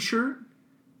t-shirt?"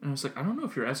 And I was like, "I don't know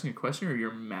if you're asking a question or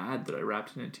you're mad that I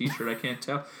wrapped it in a t-shirt. I can't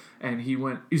tell." And he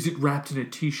went, "Is it wrapped in a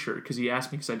t-shirt?" Because he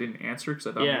asked me because I didn't answer because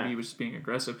I thought maybe he was being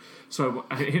aggressive. So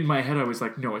in my head, I was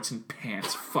like, "No, it's in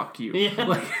pants. Fuck you."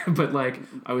 Yeah. But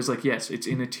I was like, "Yes, it's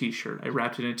in a t-shirt. I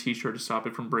wrapped it in a t-shirt to stop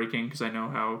it from breaking because I know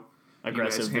how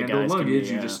aggressive you guys the handle guys can luggage.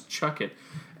 be, You just chuck it."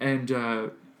 And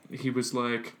he was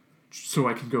like, "So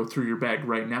I can go through your bag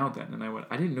right now then?" And I went,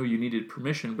 "I didn't know you needed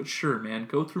permission, but sure, man,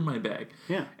 go through my bag."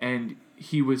 Yeah. And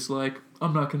he was like,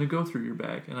 "I'm not going to go through your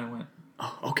bag." And I went,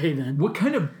 "Oh, okay then." "What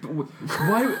kind of...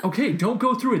 Why... Okay, don't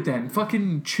go through it then.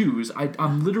 Fucking choose.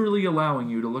 I'm literally allowing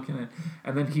you to look in it."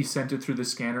 And then he sent it through the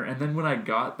scanner. And then when I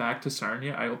got back to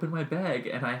Sarnia, I opened my bag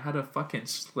and I had a fucking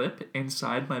slip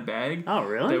inside my bag. Oh,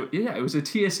 really? Yeah, it was a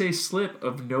TSA slip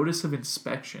of notice of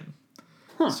inspection.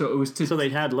 Huh. So it was So they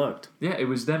had looked. Yeah, it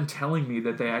was them telling me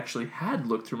that they actually had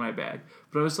looked through my bag.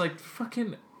 But I was like,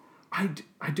 fucking... and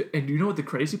you know what the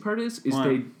crazy part is? Is what?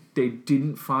 they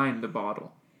didn't find the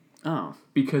bottle. Oh.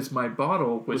 Because my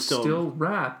bottle was still still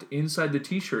wrapped inside the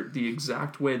t-shirt the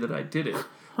exact way that I did it.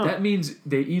 That means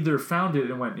they either found it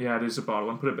and went, "Yeah, it is a bottle,"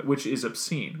 and put it back, which is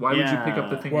obscene. Why would you pick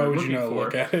up the thing Why you're would you looking not for?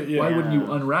 look at it? Yeah. Why wouldn't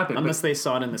you unwrap it? Unless they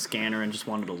saw it in the scanner and just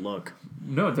wanted to look.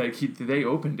 No, they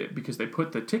opened it because they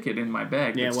put the ticket in my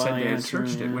bag that said they had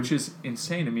searched it, which is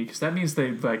insane to me because that means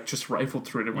they like just rifled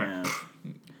through it and went.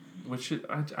 Which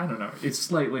I don't know. It's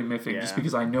slightly miffing just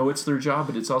because I know it's their job,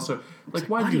 but it's also like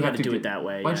why do you have to do it that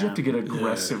way? Why'd you have to get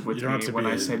aggressive with me when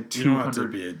I said 200? You don't have to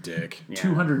be a dick.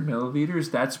 200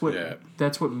 milliliters. That's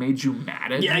what made you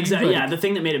mad at me. Yeah, exactly. Like, the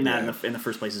thing that made him mad in the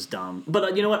first place is dumb.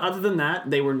 But you know what? Other than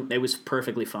that, it was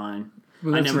perfectly fine.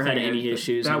 Well, I never had any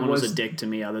issues. No one was a dick to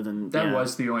me other than... That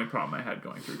was the only problem I had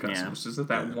going through customs, is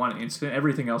that one incident.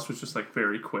 Everything else was just, like,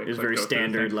 very quick. It was very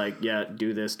standard, like,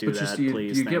 do this, do that,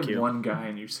 please, thank you. You get one guy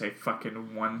and you say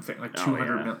fucking one thing, like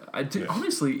 200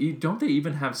 honestly, don't they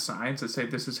even have signs that say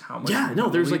this is how much... Yeah, no,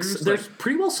 they're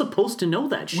pretty well supposed to know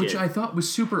that shit. Which I thought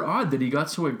was super odd that he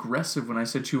got so aggressive when I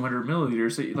said 200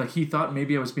 milliliters. Like, he thought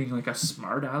maybe I was being, like, a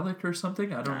smart aleck or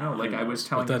something. I don't know. Like, I was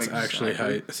telling him... But that's actually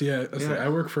how... See, I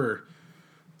work for...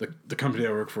 The company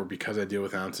I work for, because I deal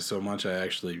with ounces so much, I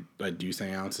do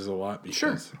say ounces a lot.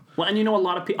 Because, well, and you know, a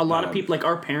lot of people, like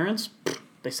our parents,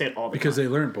 they say it all the time. Because they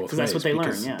learn both ways. That's what they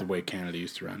learn, the way Canada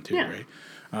used to run, too, right?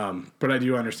 But I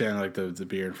do understand, like, the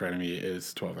beer in front of me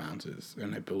is 12 ounces,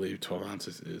 and I believe 12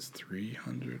 ounces is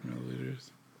 300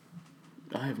 milliliters.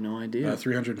 I have no idea.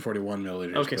 341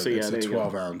 milliliters. Okay, so it's a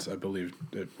 12 ounce. I believe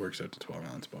it works out to 12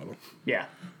 ounce bottle. Yeah,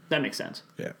 that makes sense.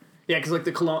 Yeah. Yeah, because like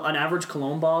an average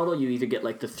cologne bottle, you either get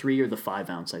like the 3 or the 5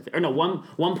 ounce, I think. Or no,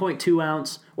 1.2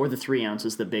 ounce or the 3 ounce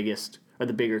is the biggest, or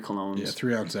the bigger colognes. Yeah,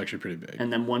 3 ounce is actually pretty big.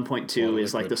 And then 1.2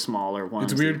 is like the smaller one.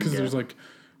 It's weird because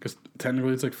because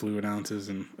technically it's like fluid ounces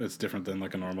and it's different than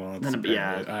like a normal ounce. I don't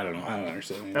know. I don't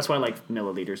understand. That's why I like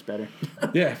milliliters better.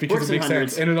 Yeah, because it makes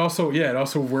sense. And it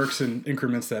also works in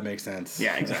increments that make sense.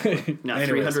 Yeah, exactly. No,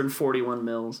 341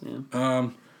 mils, yeah.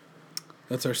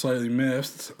 That's our slightly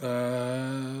miffed.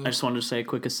 I just wanted to say a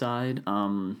quick aside. I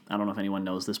don't know if anyone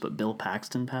knows this, but Bill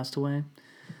Paxton passed away.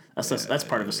 That's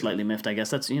part of a slightly miffed, I guess.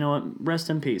 That's, you know what, rest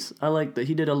in peace. I like that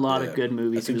he did a lot of good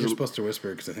movies. I think you're supposed to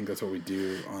whisper because I think that's what we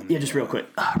do on. Yeah, just real quick.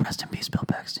 Rest in peace, Bill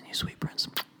Paxton, you sweet prince.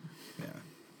 Yeah.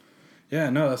 Yeah,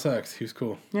 no, that sucks. He was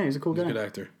cool. Yeah, he's a cool guy. He's a good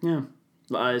actor. Yeah.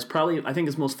 I think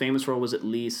his most famous role was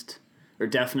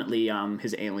definitely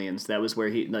his Aliens. That was where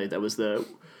that was the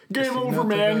game over,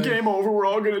 man, game over, we're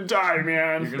all gonna die,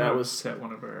 man. You're gonna upset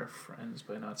one of our friends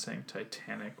by not saying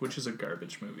Titanic, which is a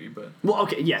garbage movie, but... Well,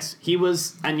 okay, yes, he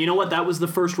was, and you know what, that was the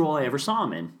first role I ever saw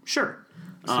him in, sure.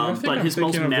 But his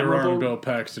most memorable... Bill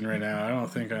Paxton right now. I don't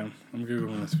think I'm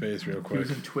Googling his face real quick. He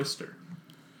was in Twister.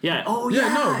 Yeah,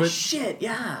 shit,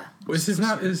 yeah. Is his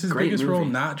biggest role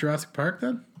not Jurassic Park,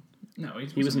 then? No,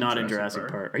 he was not in Jurassic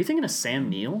Park. Are you thinking of Sam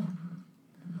Neill?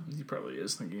 He probably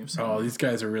is thinking of Sam. Oh, these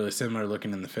guys are really similar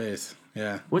looking in the face.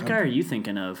 Yeah. What guy are you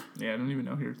thinking of? Yeah, I don't even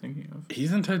know who you're thinking of.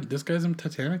 This guy's in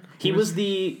Titanic? He was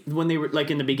when they were,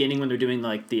 like, in the beginning when they're doing,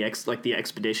 like, the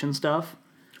expedition stuff.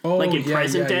 Oh, like in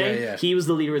present day, he was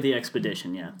the leader of the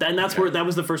expedition, yeah. And that's where, that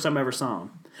was the first time I ever saw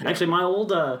him. Yeah. Actually, my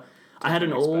old, I had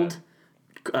an old...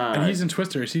 and he's in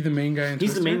Twister. Is he the main guy in Twister?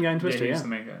 He's the main guy in Twister, yeah. He's the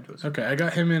main guy in Twister. Okay, I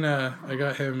got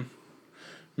him...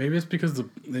 Maybe it's because the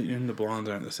blondes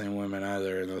aren't the same women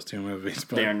either in those two movies.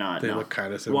 But they are not. They look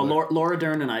kind of similar. Well, Laura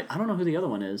Dern and I don't know who the other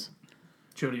one is.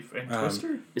 Jodie in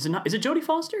Twister? Is it not? Is it Jodie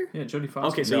Foster? Yeah, Jodie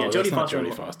Foster. Okay, so Jodie Foster.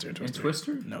 Jodie Foster in Twister. In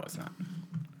Twister? No, it's not.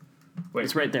 Wait,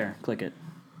 it's right there. Click it.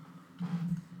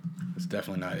 It's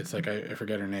definitely not. It's like I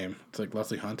forget her name. It's like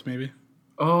Leslie Hunt, maybe.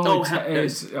 No, Helen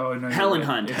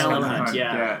Hunt. Helen Hunt.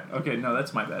 Yeah. Okay, no,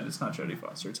 that's my bad. It's not Jodie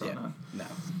Foster. It's Helen Hunt. No.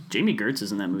 Jamie Gertz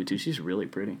is in that movie too. She's really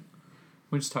pretty.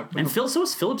 We just talked about and so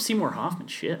is Philip Seymour Hoffman.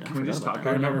 Shit, Can we just talk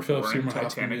about how boring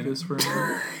Titanic is for a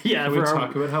minute? Yeah, Can we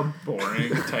talk about how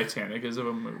boring Titanic is of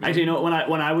a movie? Actually, you know, when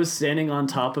I was standing on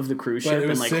top of the cruise ship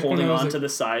and like holding on to the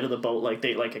side of the boat, like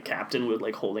a captain would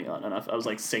like holding on, and I was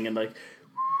like singing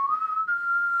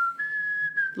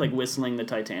like whistling the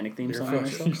Titanic theme song.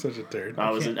 You're such a turd.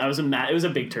 It was a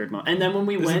big turd moment. And then when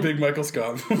we went, a big Michael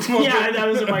Scott moment. Yeah, that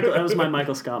was my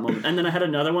Michael Scott moment. And then I had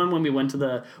another one when we went to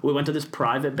this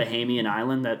private Bahamian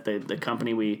island that the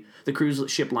company the cruise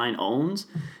ship line owns,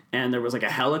 and there was like a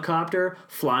helicopter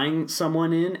flying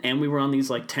someone in, and we were on these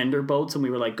like tender boats, and we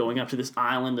were like going up to this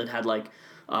island that had like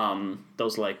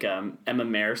those like Emma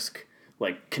Maersk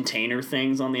like container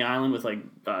things on the island with like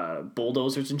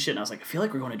bulldozers and shit, and I was like, I feel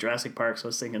like we're going to Jurassic Park, so I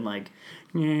was thinking like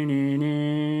in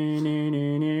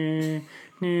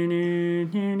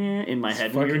my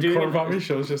head when we were doing it. Probably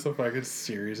shows just a fucking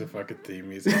series of fucking theme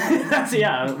music.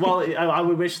 Yeah, well, I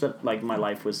would wish that like my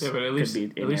life was but at least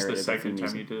the second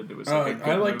time you did it was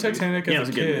I liked Titanic as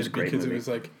a kid because it was it was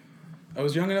like I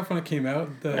was young enough when it came out.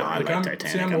 That, No, I like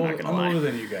Titanic, I'm not gonna lie. older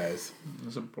than you guys. It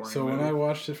was a boring So movie. when I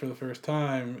watched it for the first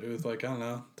time, it was like, I don't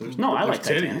know. I like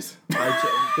titties. Titanic.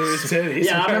 There's titties.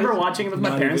 Yeah, I remember watching it with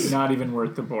my parents. Not even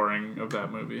worth the boring of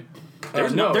that movie.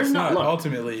 There's no, there's it's not, not look.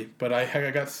 ultimately, but I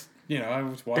got, I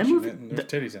was watching it and there's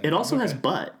titties in it. It also Okay. has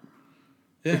butt.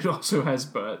 Yeah. It also has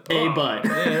butt. A butt.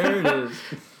 There it is.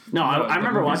 No, I the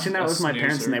remember movie's watching that a with my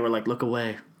parents, snoozer. and they were like, "Look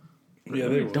away! Yeah,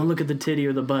 they would. Don't look at the titty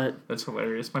or the butt." That's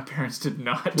hilarious. My parents did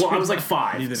not. Well, I was like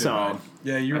 5, Neither did so mine.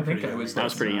 Yeah, you were I think pretty I young. was. I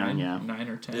was pretty young, yeah. 9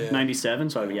 or 10. Yeah. 97.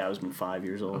 So I was 5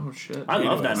 years old. Oh shit. I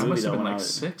love that I movie must have though. been When I like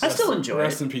was 6. I still enjoy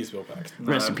Rest it. in peace, Bill Paxton.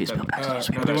 Rest in peace, Bill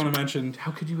Paxton. I do want to mention.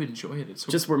 How could you enjoy it? It's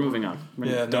so Just we're moving on.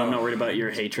 Yeah, I'm no. not worried about your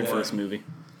hatred for this movie.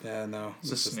 Yeah, no.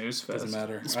 It's a snooze fest. Doesn't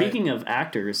matter. Speaking of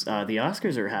actors, the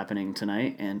Oscars are happening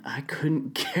tonight, and I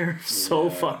couldn't care so Yeah.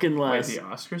 fucking Wait, less. the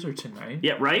Oscars are tonight?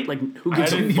 Yeah, right? Like, who I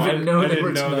gives a didn't fuck? even know I they didn't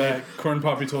were know tonight. that. Corn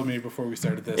Poppy told me before we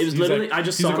started this. It was He's literally- like- I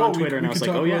just he's saw like, it on we Twitter and I could was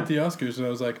like, talk oh, yeah. about the Oscars, and I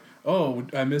was like, oh,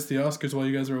 I missed the Oscars while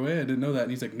you guys were away. I didn't know that.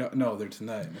 And he's like, no, they're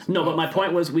tonight. And I was No, like, but my oh,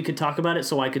 point was we could talk about it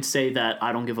so I could say that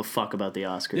I don't give a fuck about the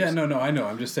Oscars. Yeah, no, I know.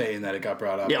 I'm just saying that it got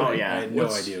brought up. Yeah, oh, I- yeah. I had no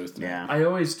What's- idea it was tonight. Yeah. I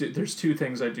always do. There's 2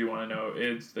 things I do want to know.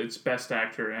 It's best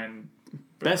actor and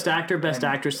Best actor, best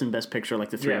and- actress, and best picture,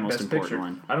 like the 3 most best important picture.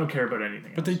 one. I don't care about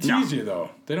anything. But they else. tease you though.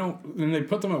 They don't, and they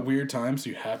put them at weird times, so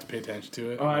you have to pay attention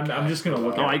to it. Oh, I'm just gonna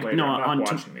look Oh, at it later. no, I'm not on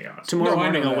watching the Oscars. Tomorrow No, I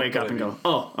morning know I'll that, wake but up I and mean- go,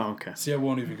 oh, okay. See, I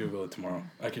won't even Google it tomorrow.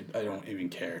 I don't even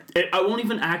care. I won't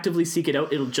even actively seek it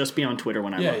out. It'll just be on Twitter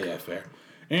when I Yeah, look. yeah, fair.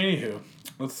 Anywho,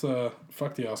 let's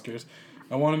fuck the Oscars.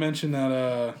 I want to mention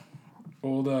that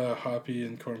old Hoppy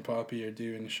and Corn Poppy are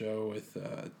doing a show with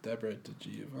Deborah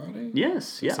DiGiovanni.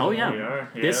 Yes, yeah. So Oh, we yeah. are,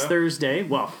 This yeah. Thursday.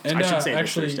 Well, And I should say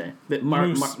actually, this Thursday. That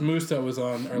Moose that was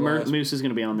on our last, Moose is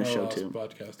going to be on this our show last too.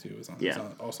 podcast too was on. Yeah.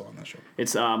 Also on that show.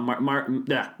 It's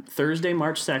Thursday,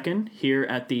 March 2nd, here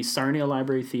at the Sarnia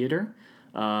Library Theater.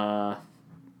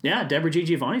 Yeah, Deborah G.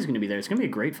 Giovanni's going to be there. It's going to be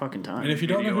a great fucking time. And if you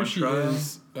don't know Video who on she Trial.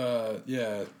 is,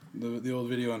 yeah, the old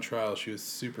video on trial, she was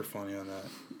super funny on that.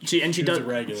 she She does. was a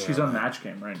regular. She's on Match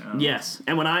Game right now. Yes,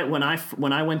 and when I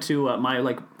went to my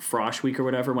like Frosh week or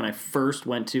whatever, when I first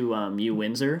went to U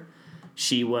Windsor,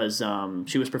 she was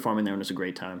performing there and it was a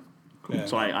great time. Yeah.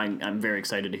 So I'm very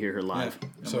excited to hear her Yeah. live.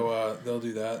 So they'll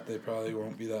do that. They probably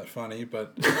won't be that funny,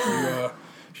 but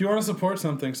if you want to support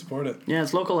something, support it. Yeah,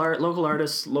 it's local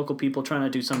artists, local people trying to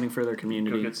do something for their Go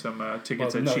community. get some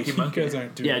tickets Well, at no, Cheeky you Monkey. guys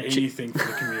aren't doing Yeah, anything for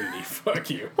the community. Fuck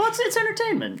you. Well, it's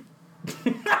entertainment.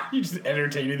 You just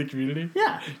entertaining the community.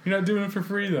 Yeah. You're not doing it for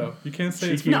free though. You can't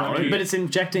say it's Cheeky free. No, Monkey. but it's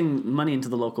injecting money into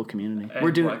the local community. And We're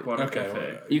doing. Blackwater Okay, Cafe.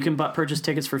 well, You can purchase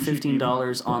tickets for $15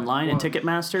 online at Blackwater.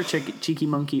 Ticketmaster, Cheeky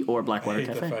Monkey, or I Blackwater hate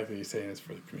the Cafe. fact that you're saying it's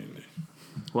for the community.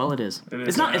 Well, it is. It is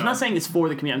It's not. It's now. not saying it's for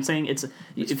the community. I'm saying it's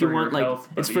if for you want your like health,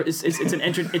 it's buddy. for it's it's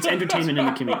entertainment in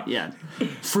the community. Yeah,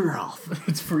 for your health.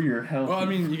 It's for your health. Well, I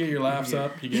mean, you get your laughs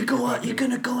up. You get You go your out. fucking- You're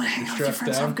gonna go and hang out with your stressed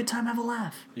friends, down. have a good time, have a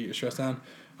laugh. You get stressed down.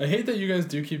 I hate that you guys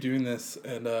do keep doing this,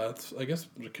 and I guess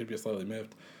it could be slightly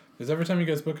miffed. Because every time you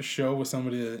guys book a show with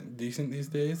somebody decent these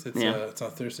days, it's Yeah. it's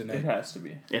on Thursday it night. has to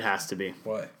be. It has to be.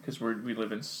 Why? Because we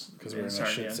live in we're in a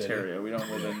Sarnia, shit city. Ontario. We don't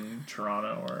live in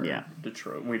Toronto or Yeah.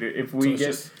 Detroit. We do, if So we it's get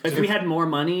just- If we had more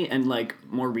money and like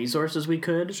more resources, we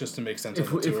could. It's just to make sense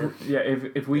if on the we, tour.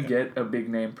 if we get a big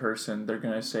name person, they're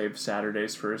gonna save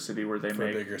Saturdays for a city where they For a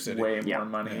make bigger city. way Yeah. more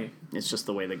money. It's just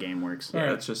the way the game works. Yeah,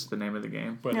 Alright. that's just the name of the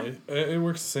game. But Yeah. it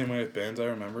works the same way with bands, I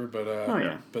remember. But Oh,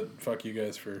 yeah. But fuck you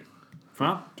guys for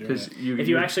Well, doing Because it. if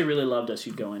you actually really loved us,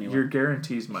 you'd go your anywhere.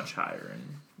 guarantee's much higher in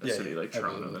a Yeah, city yeah, like Toronto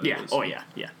absolutely. than Yeah. it is. Oh yeah.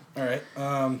 Yeah. All right.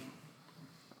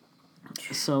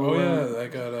 So. Oh yeah, I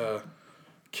got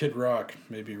Kid Rock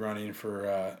maybe running for.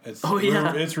 It's Oh,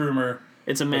 yeah. It's rumor.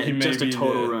 It's a that he may just a be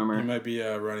total He rumor. might be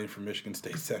running for Michigan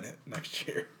State Senate next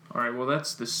year. All right. Well,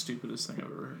 that's the stupidest thing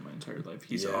I've ever heard in my entire life.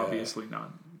 He's Yeah. obviously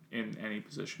not in any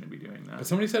position to be doing But that.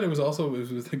 somebody said it was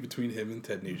like between him and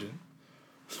Ted Nugent,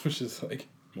 which is like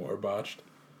more botched.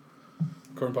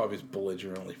 Corn Poppy's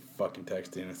belligerently fucking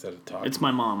texting instead of talking. It's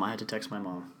my mom. I had to text my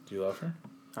mom. Do you love her?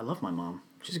 I love my mom.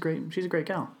 She's a great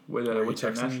gal. What, Were you what's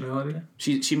her texting nationality? her?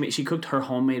 She cooked her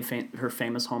her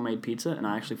famous homemade pizza, and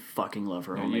I actually fucking love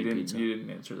her No, homemade you pizza. didn't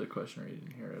answer the question or you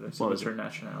didn't hear it. I said, What what's was her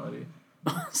nationality?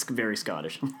 It's very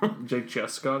Scottish. Jake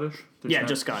just Scottish? Yeah,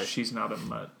 just Scottish. She's not a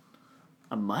mutt.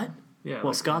 A mutt? Yeah. Well,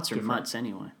 like, Scots are different- mutts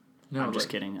anyway. No, I'm just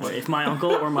like- kidding. If my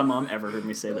uncle or my mom ever heard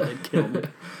me say that, they'd kill me.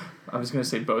 I was gonna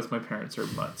say both my parents are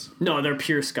mutts. No, they're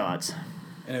pure Scots.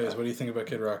 Anyways, what do you think about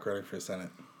Kid Rock running for Senate?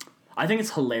 I think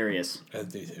it's hilarious. As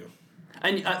do too.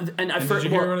 And at And first,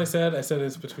 did you hear what I said? I said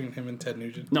it's between him and Ted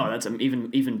Nugent. no, that's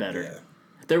even better. Yeah.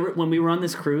 When we were on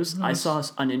this cruise, I saw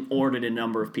an inordinate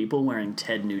number of people wearing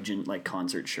Ted Nugent like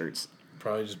concert shirts.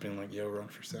 Probably just being like, yo, run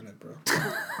for Senate, bro.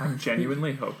 I'm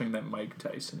genuinely hoping that Mike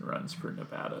Tyson runs for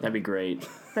Nevada. That'd be great.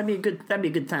 That'd be a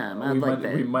good time. I'd like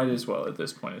that. We might as well at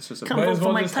this point. It's just Come Might vote as for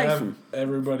well Mike just Tyson. have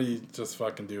everybody just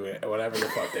fucking do it, whatever the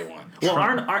fuck they want.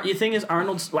 Well, the thing is,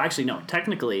 Arnold's... Well, actually, no.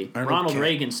 Technically, Ronald can't.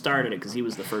 Reagan started it because he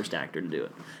was the first actor to do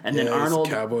it. And Yeah, then he's Arnold...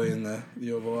 the cowboy in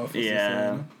the Oval Office.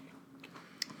 Yeah.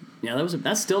 Yeah,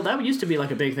 that used to be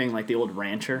like a big thing, like the old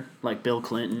rancher, like Bill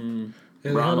Clinton, Yeah, they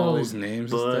had Ronald, all these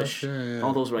names and Bush, stuff. Yeah.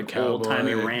 all those like Cowboy,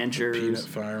 old-timey ranchers. Peanut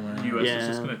farmer. U.S. Yeah. is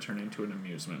just going to turn into an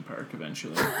amusement park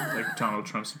eventually. Like Donald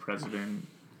Trump's the president.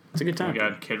 It's a good time. You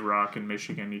got Kid Rock in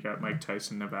Michigan. You got Mike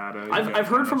Tyson, Nevada. I've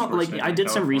heard from Arnold like Schwarzenegger I did in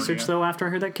some research California. though after I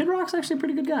heard that Kid Rock's actually a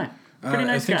pretty good guy, pretty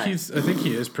nice I guy. think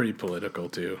he is pretty political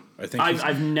too. I think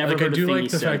I've never like, heard I a do thing like he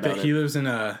the said fact that about he it. lives in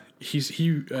a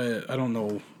I don't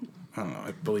know.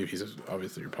 I believe he's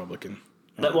obviously Republican.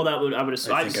 I would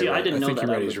assume. I didn't know I think that.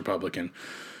 he read he's Republican.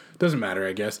 Doesn't matter,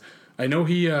 I guess. I know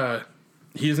he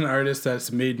is an artist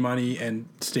that's made money and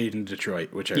stayed in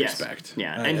Detroit, which I respect.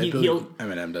 Yeah, I and believe he'll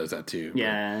Eminem does that too.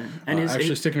 yeah, But, and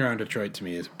actually sticking around Detroit to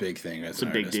me is a big thing. it's a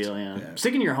big deal. Yeah.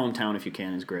 Sticking to your hometown if you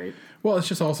can is great. Well, it's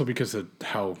just also because of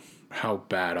how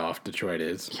bad off Detroit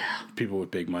is. Yeah. People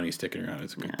with big money sticking around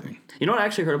is a good thing. You know what I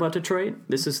actually heard about Detroit?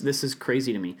 This is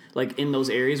crazy to me. Like in those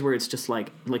areas where it's just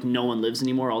like no one lives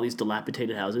anymore, all these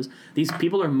dilapidated houses. These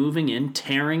people are moving in,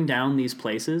 tearing down these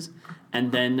places,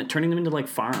 and then turning them into like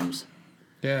farms.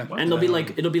 Yeah. And it'll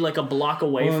be like a block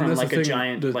away Well, and from that's like the a thing,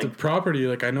 giant the like property.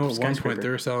 Like I know at one point skyscraper. they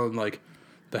were selling like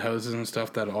the houses and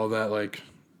stuff that all that like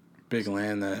big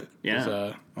land that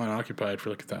is unoccupied for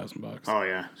like $1,000. oh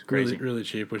yeah, it's crazy. Really, really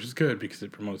cheap, which is good because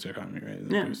it promotes the economy, right?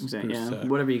 It Yeah, boosts, exactly. boosts,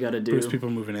 Whatever you got to do. boosts people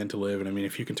moving in to live, and I mean,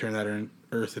 if you can turn that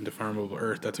earth into farmable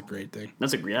earth, that's a great thing.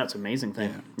 It's an amazing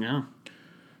thing. Yeah.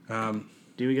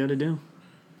 Do we got to do?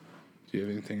 Do you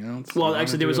have anything else? Well,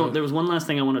 actually, there was one last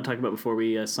thing I want to talk about before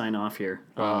we sign off here.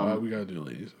 we gotta do the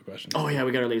ladies' question. Oh yeah,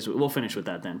 we got our ladies. We'll finish with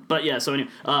that then. But yeah, so anyway,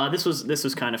 this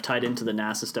was kind of tied into the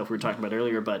NASA stuff we were talking about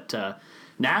earlier. But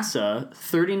NASA,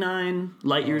 39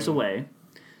 light years away,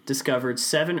 discovered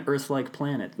 7 Earth-like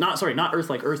planets. Not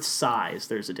Earth-like, Earth-size.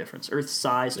 There's a difference.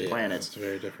 Earth-sized planets It's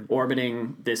very different.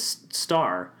 orbiting this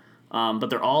star. But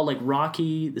they're all like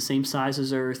rocky, the same size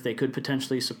as Earth. They could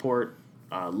potentially support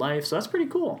life, so that's pretty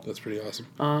cool. That's pretty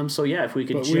awesome. So yeah, if we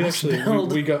could But just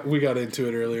build we got into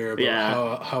it earlier about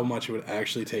Yeah. how much it would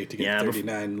actually take to get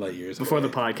 39 light years before away.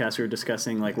 the podcast, we were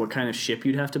discussing like what kind of ship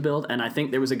you'd have to build, and I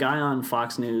think there was a guy on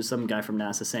Fox News, some guy from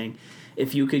NASA, saying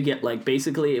if you could get like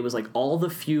basically it was like all the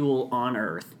fuel on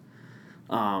Earth,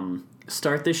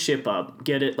 start this ship up,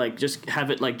 get it like just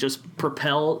have it like just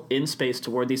propel in space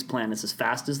toward these planets as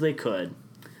fast as they could.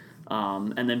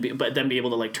 And then be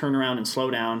able to like turn around and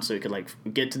slow down so you could like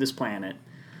get to this planet,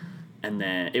 and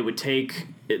then it would take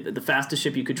the fastest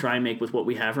ship you could try and make with what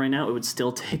we have right now. It would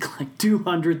still take like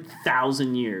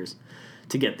 200,000 years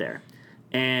to get there,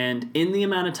 and in the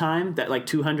amount of time that like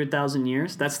 200,000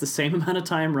 years, that's the same amount of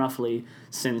time roughly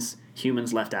since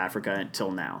humans left Africa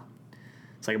until now.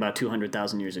 It's like about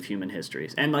 200,000 years of human history,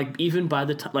 and like even by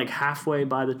the time like halfway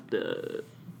by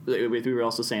we were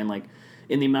also saying like.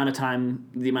 In the amount of time,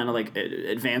 the amount of like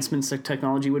advancements that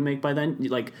technology would make by then,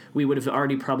 like we would have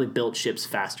already probably built ships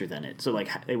faster than it. So like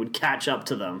it would catch up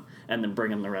to them and then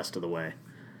bring them the rest of the way.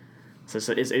 So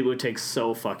it would take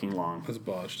so fucking long. That's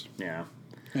botched. Yeah,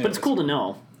 but it's cool to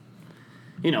know.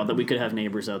 You know that we could have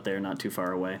neighbors out there not too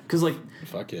far away. Because like,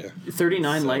 Fuck yeah.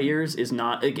 39 light years is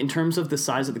not like, in terms of the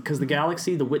size of because the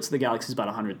galaxy, the width of the galaxy is about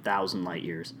 100,000 light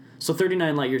years. So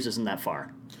 39 light years isn't that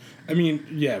far. I mean,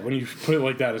 yeah, when you put it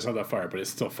like that, it's not that far, but it's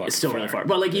still fucking. It's still really far.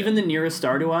 But like even the nearest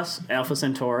star to us, Alpha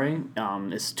Centauri,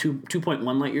 is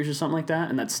 2.1 light years or something like that,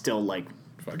 and that's still like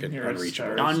fucking Nearest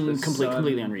unreachable. stars, the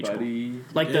completely sun, unreachable. buddy.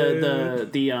 Like the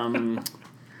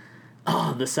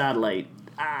satellite.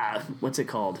 What's it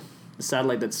called? The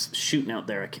satellite that's shooting out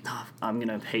there. I'm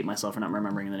gonna hate myself for not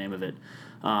remembering the name of it.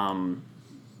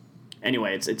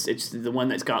 Anyway, it's the one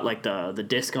that's got like the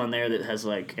disc on there that has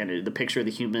like and the picture of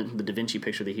the human, the Da Vinci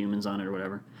picture of the humans on it or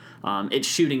whatever. It's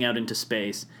shooting out into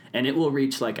space, and it will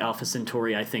reach like Alpha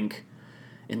Centauri, I think,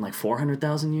 in like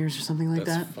 400,000 years or something like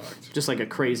That's that. fucked. Just like a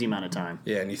crazy amount of time.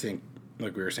 Yeah, and you think,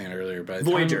 like we were saying earlier, by the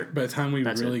Voyager. time we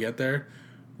That's really it. get there,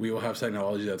 we will have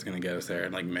technology that's going to get us there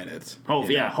in like minutes.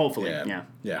 Hopefully. Yeah, Hopefully.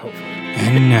 Yeah, hopefully.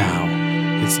 And now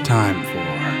it's time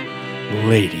for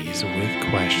Ladies with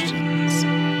Questions.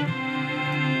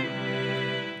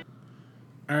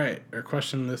 All right, our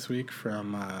question this week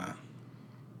from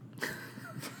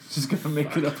Just gonna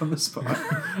make it up on the spot.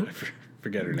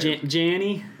 forget her name.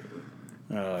 Janny.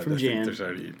 I From Jan. think there's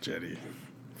already a Jenny.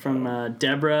 From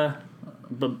Deborah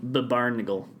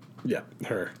Barnagle. Yeah,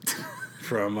 her.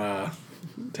 From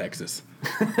Texas.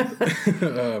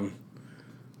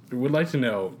 Would like to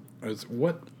know is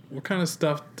what kind of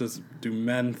stuff do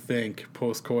men think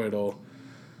post-coital?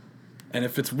 And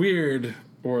if it's weird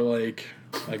or like,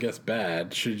 I guess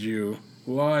bad, should you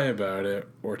lie about it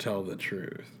or tell the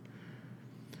truth?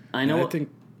 I know. I think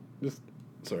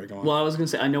sorry, go on. Well, I was gonna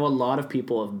say I know a lot of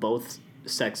people of both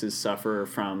sexes suffer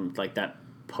from like that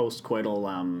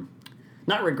post-coital,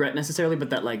 not regret necessarily, but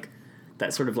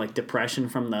that sort of like depression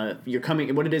from you're coming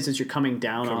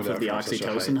down off of the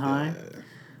oxytocin high.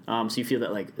 So you feel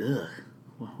that like, ugh,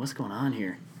 what's going on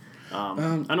here?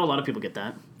 I know a lot of people get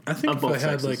that. I think of if both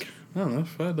I had sexes.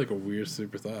 if I had like a weird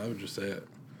super thought, I would just say it,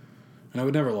 and I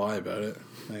would never lie about it.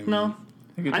 No.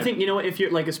 I think, you know, if you're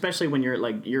like, especially when you're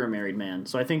a married man.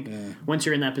 So I think once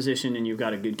you're in that position and you've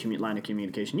got a good line of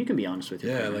communication, you can be honest with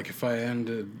your partner. like if I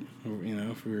ended,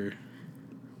 if we were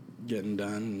getting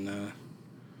done and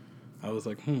I was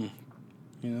like, do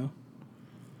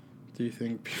you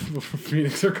think people from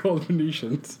Phoenix are called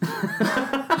Venetians?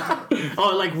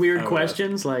 Oh, like weird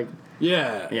questions? Like,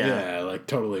 yeah, like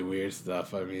totally weird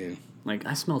stuff. I mean, like,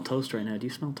 I smell toast right now. Do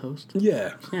you smell toast?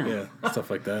 Yeah, Yeah.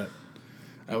 stuff like that.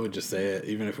 I would just say it,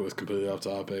 even if it was completely off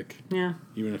topic. Yeah.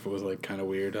 Even if it was like kind of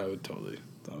weird, I would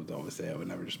always say. I would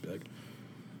never just be like,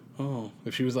 oh,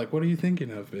 if she was like, what are you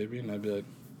thinking of, baby? And I'd be like,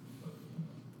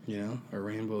 a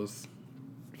rainbow's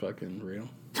fucking real.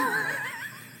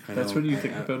 That's what you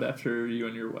think about after you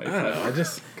and your wife. I don't know. I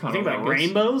just You think about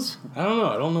rainbows? I don't know.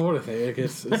 I don't know what to think. Like,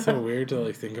 it's so weird to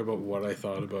like think about what I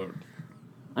thought about.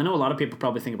 I know a lot of people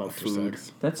probably think about food.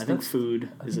 Sex. I think food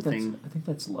is a thing. I think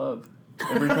that's love.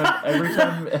 Every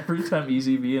time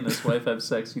Easy V and his wife have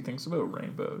sex, he thinks about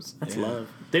rainbows. That's love.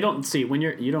 They don't see when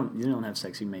you don't have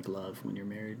sex. You make love when you're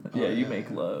married. Yeah, you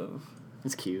make love.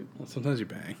 That's cute. Well, sometimes you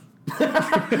bang.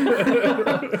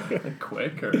 Like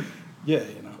quick or Yeah,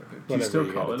 do you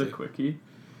still call it a quickie?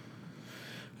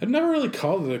 I've never really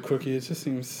called it a quickie. It just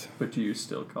seems But do you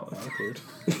still call it? awkward.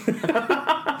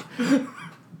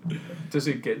 Does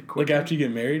it get quicker? Like after you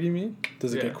get married, you mean?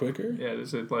 Does it get quicker? Yeah,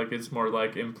 does it like it's more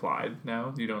like implied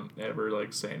now? You don't ever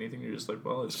like say anything. You're just like,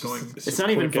 well, it's going. It's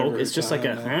not even vocal. It's just like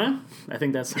a. Huh? I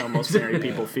think that's how most married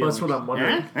people feel. Well, that's what I'm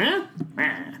wondering. Huh?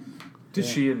 Did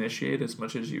she initiate as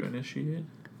much as you initiate?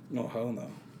 No, hell no.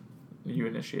 You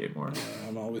initiate more.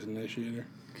 I'm always an initiator.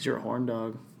 Because you're a horn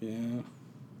dog. Yeah.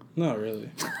 Not really.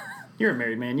 You're a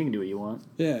married man. You can do what you want.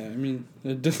 Yeah, I mean,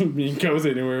 it doesn't mean it goes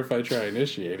anywhere if I try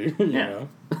initiating, you know?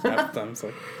 Half the time it's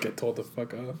like, get told to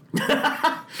fuck off.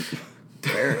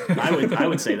 Fair. I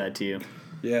would say that to you.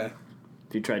 Yeah.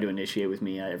 If you try to initiate with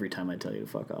me, every time I tell you to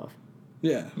fuck off.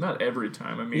 Yeah. Not every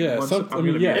time. I mean, Yeah, once, if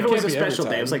If it was a special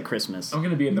day, it was like Christmas. I'm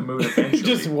gonna be in the mood eventually.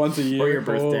 Just once a year. Or your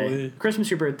birthday. Holy.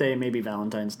 Christmas, your birthday, maybe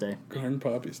Valentine's Day. Garden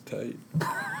Poppy's tight.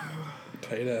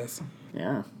 Tight ass.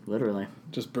 Yeah, literally.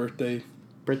 Just birthday.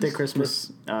 Birthday,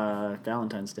 Christmas,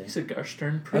 Valentine's Day. It's a gosh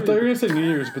darn I thought you were going to say New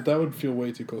Year's, but that would feel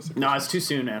way too close to Christmas. No, it's too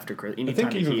soon after Christmas. I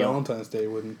think even Valentine's Day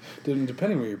wouldn't,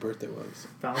 depending where your birthday was.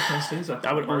 Valentine's Day is a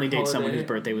I would only date someone holiday. whose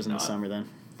birthday was in the summer then.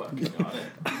 Fucking on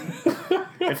it.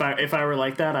 If I were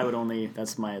like that, I would only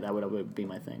that would be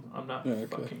my thing. I'm not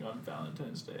fucking on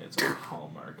Valentine's Day. It's a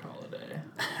Hallmark holiday.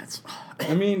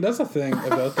 I mean, that's the thing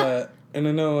about that, and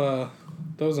I know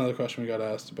that was another question we got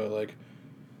asked about, like,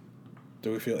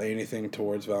 do we feel anything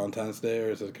towards Valentine's Day, or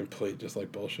is it a complete just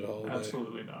like bullshit holiday?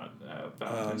 Absolutely not.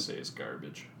 Valentine's Day is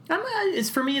garbage.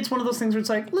 It's for me. It's one of those things where it's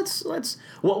like let's is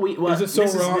it so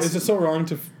wrong? Is it so wrong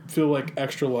to feel like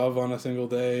extra love on a single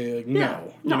day? Like,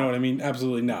 no, you know what I mean.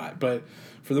 Absolutely not. But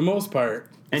for the most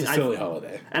part, it's a silly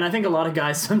holiday. And I think a lot of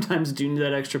guys sometimes do need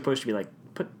that extra push to be like,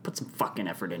 put some fucking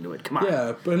effort into it. Come on.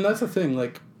 Yeah, but that's the thing.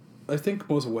 Like, I think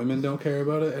most women don't care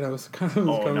about it, and I was kind of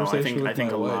I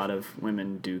think a lot of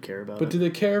women do care about it. But do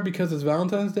they care because it's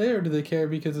Valentine's Day, or do they care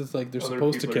because it's like they're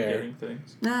supposed to care?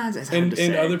 Nah, it's hard And to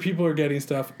say. other people are getting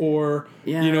stuff, or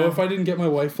if I didn't get my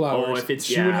wife flowers,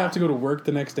 she would have to go to work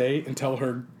the next day and tell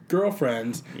her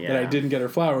girlfriends that I didn't get her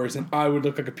flowers, and I would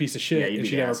look like a piece of shit, and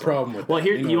she'd have a problem with that.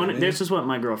 Well, this is what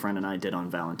my girlfriend and I did on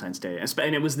Valentine's Day,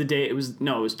 and it was the day. It was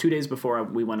 2 days before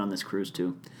we went on this cruise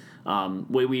too.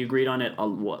 We agreed on it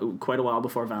quite a while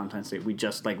before Valentine's Day. We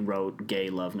just like wrote gay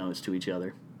love notes to each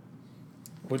other.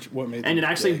 What made and it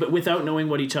actually, gay? but without knowing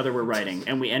what each other were writing,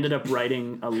 and we ended up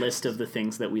writing a list of the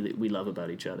things that we love about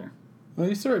each other. Well, I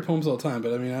used to write poems all the time,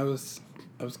 but I mean, I was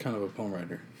kind of a poem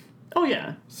writer. Oh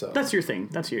yeah, so that's your thing.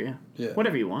 That's your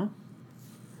whatever you want.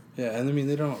 Yeah, and I mean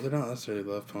they don't necessarily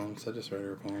love poems. I just write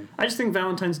her a poem. I just think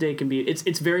Valentine's Day can be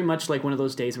it's very much like one of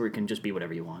those days where it can just be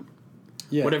whatever you want.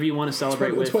 Yeah. Whatever you want to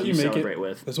celebrate with, you make celebrate it.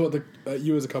 with. That's what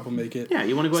you as a couple make it. Yeah,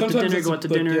 you want to go out to Sometimes dinner, it's go out to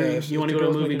like, dinner. yeah, You want to go to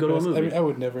a movie, go to a movie. I mean, I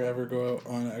would never ever go out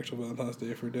on actual Valentine's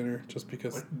Day for dinner just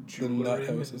because the nut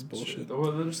house is bullshit.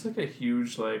 Well, there's like a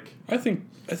huge like. I think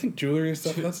jewelry and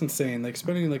stuff, that's insane. Like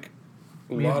spending like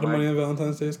a Me and lot of my- money on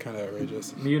Valentine's Day is kind of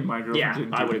outrageous. Me and my girlfriend Yeah,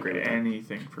 didn't I would do agree with that.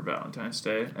 anything for Valentine's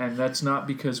Day, and that's not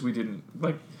because we didn't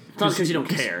like. It's not because you don't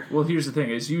care. Well, here's the thing: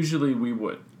 is usually we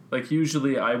would. Like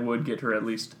usually, I would get her at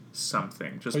least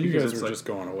something, just Well, you because guys it's were like just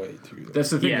going away too. Though. that's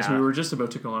the thing is Yeah. we were just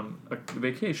about to go on a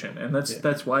vacation, and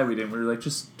that's why we didn't. We were like,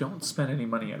 just don't spend any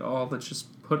money at all. Let's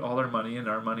just put all our money, and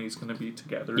our money is going to be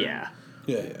together. Yeah.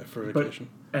 Yeah, for But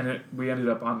vacation. we ended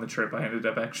up on the trip. I ended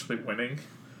up actually winning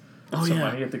Oh, some yeah.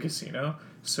 money at the casino.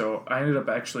 So I ended up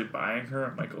actually buying her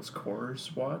a Michael's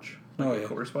Kors watch.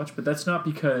 Kors watch. But that's not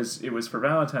because it was for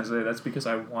Valentine's Day. That's because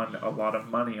I won a lot of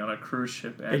money on a cruise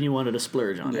ship. And you wanted to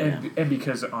splurge on it. Yeah. And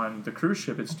because on the cruise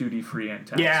ship it's duty free and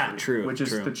tax free. Yeah, true, Which is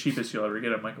true. the cheapest you'll ever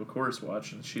get a Michael Kors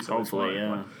watch, and she's always Hopefully, wanted yeah.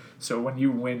 one. So when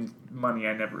you win money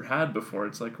I never had before,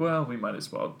 it's like, well, we might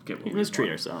as well get what we Let's treat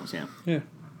want. ourselves, yeah. Yeah.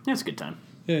 Yeah, it's a good time.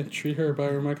 Yeah, treat her, buy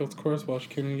her Michael's Kors watch.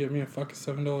 Can you get me a fucking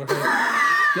 $7 hat?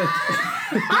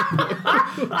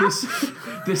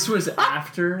 This was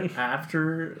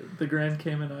after the Grand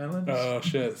Cayman Islands. Oh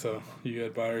shit! So you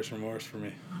had buyer's remorse for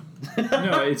me.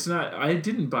 No, it's not. I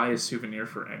didn't buy a souvenir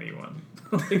for anyone.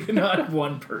 Like, not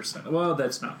one person. Well,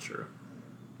 that's not true.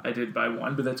 I did buy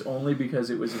one, but that's only because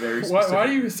it was very specific. Why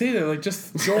do you say that? Like,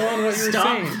 just go on what you were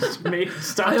saying.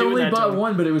 Stop I doing only that bought to me.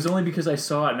 one, but it was only because I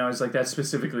saw it, and I was like, that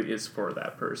specifically is for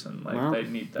that person. Like, Well, they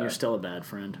need that. You're still a bad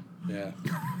friend. Yeah.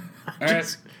 All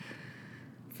right.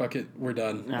 Fuck it, we're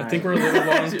done. All I think we're a little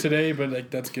long today, but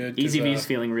like that's good. 'Cause, Easy V's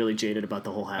feeling really jaded about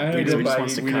the whole I'm hat gonna thing, so go he just buy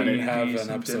wants to we cut didn't it. have EV an some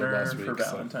episode dinner last for week,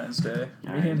 so- Valentine's Day.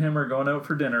 All Me right. and him are going out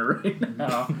for dinner right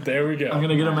now. There we go. I'm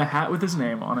gonna get him a hat with his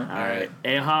name on it. All right.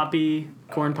 A Hoppy,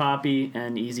 Corn Poppy,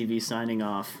 and Easy V signing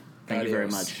off. Thank you very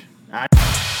Adios. much.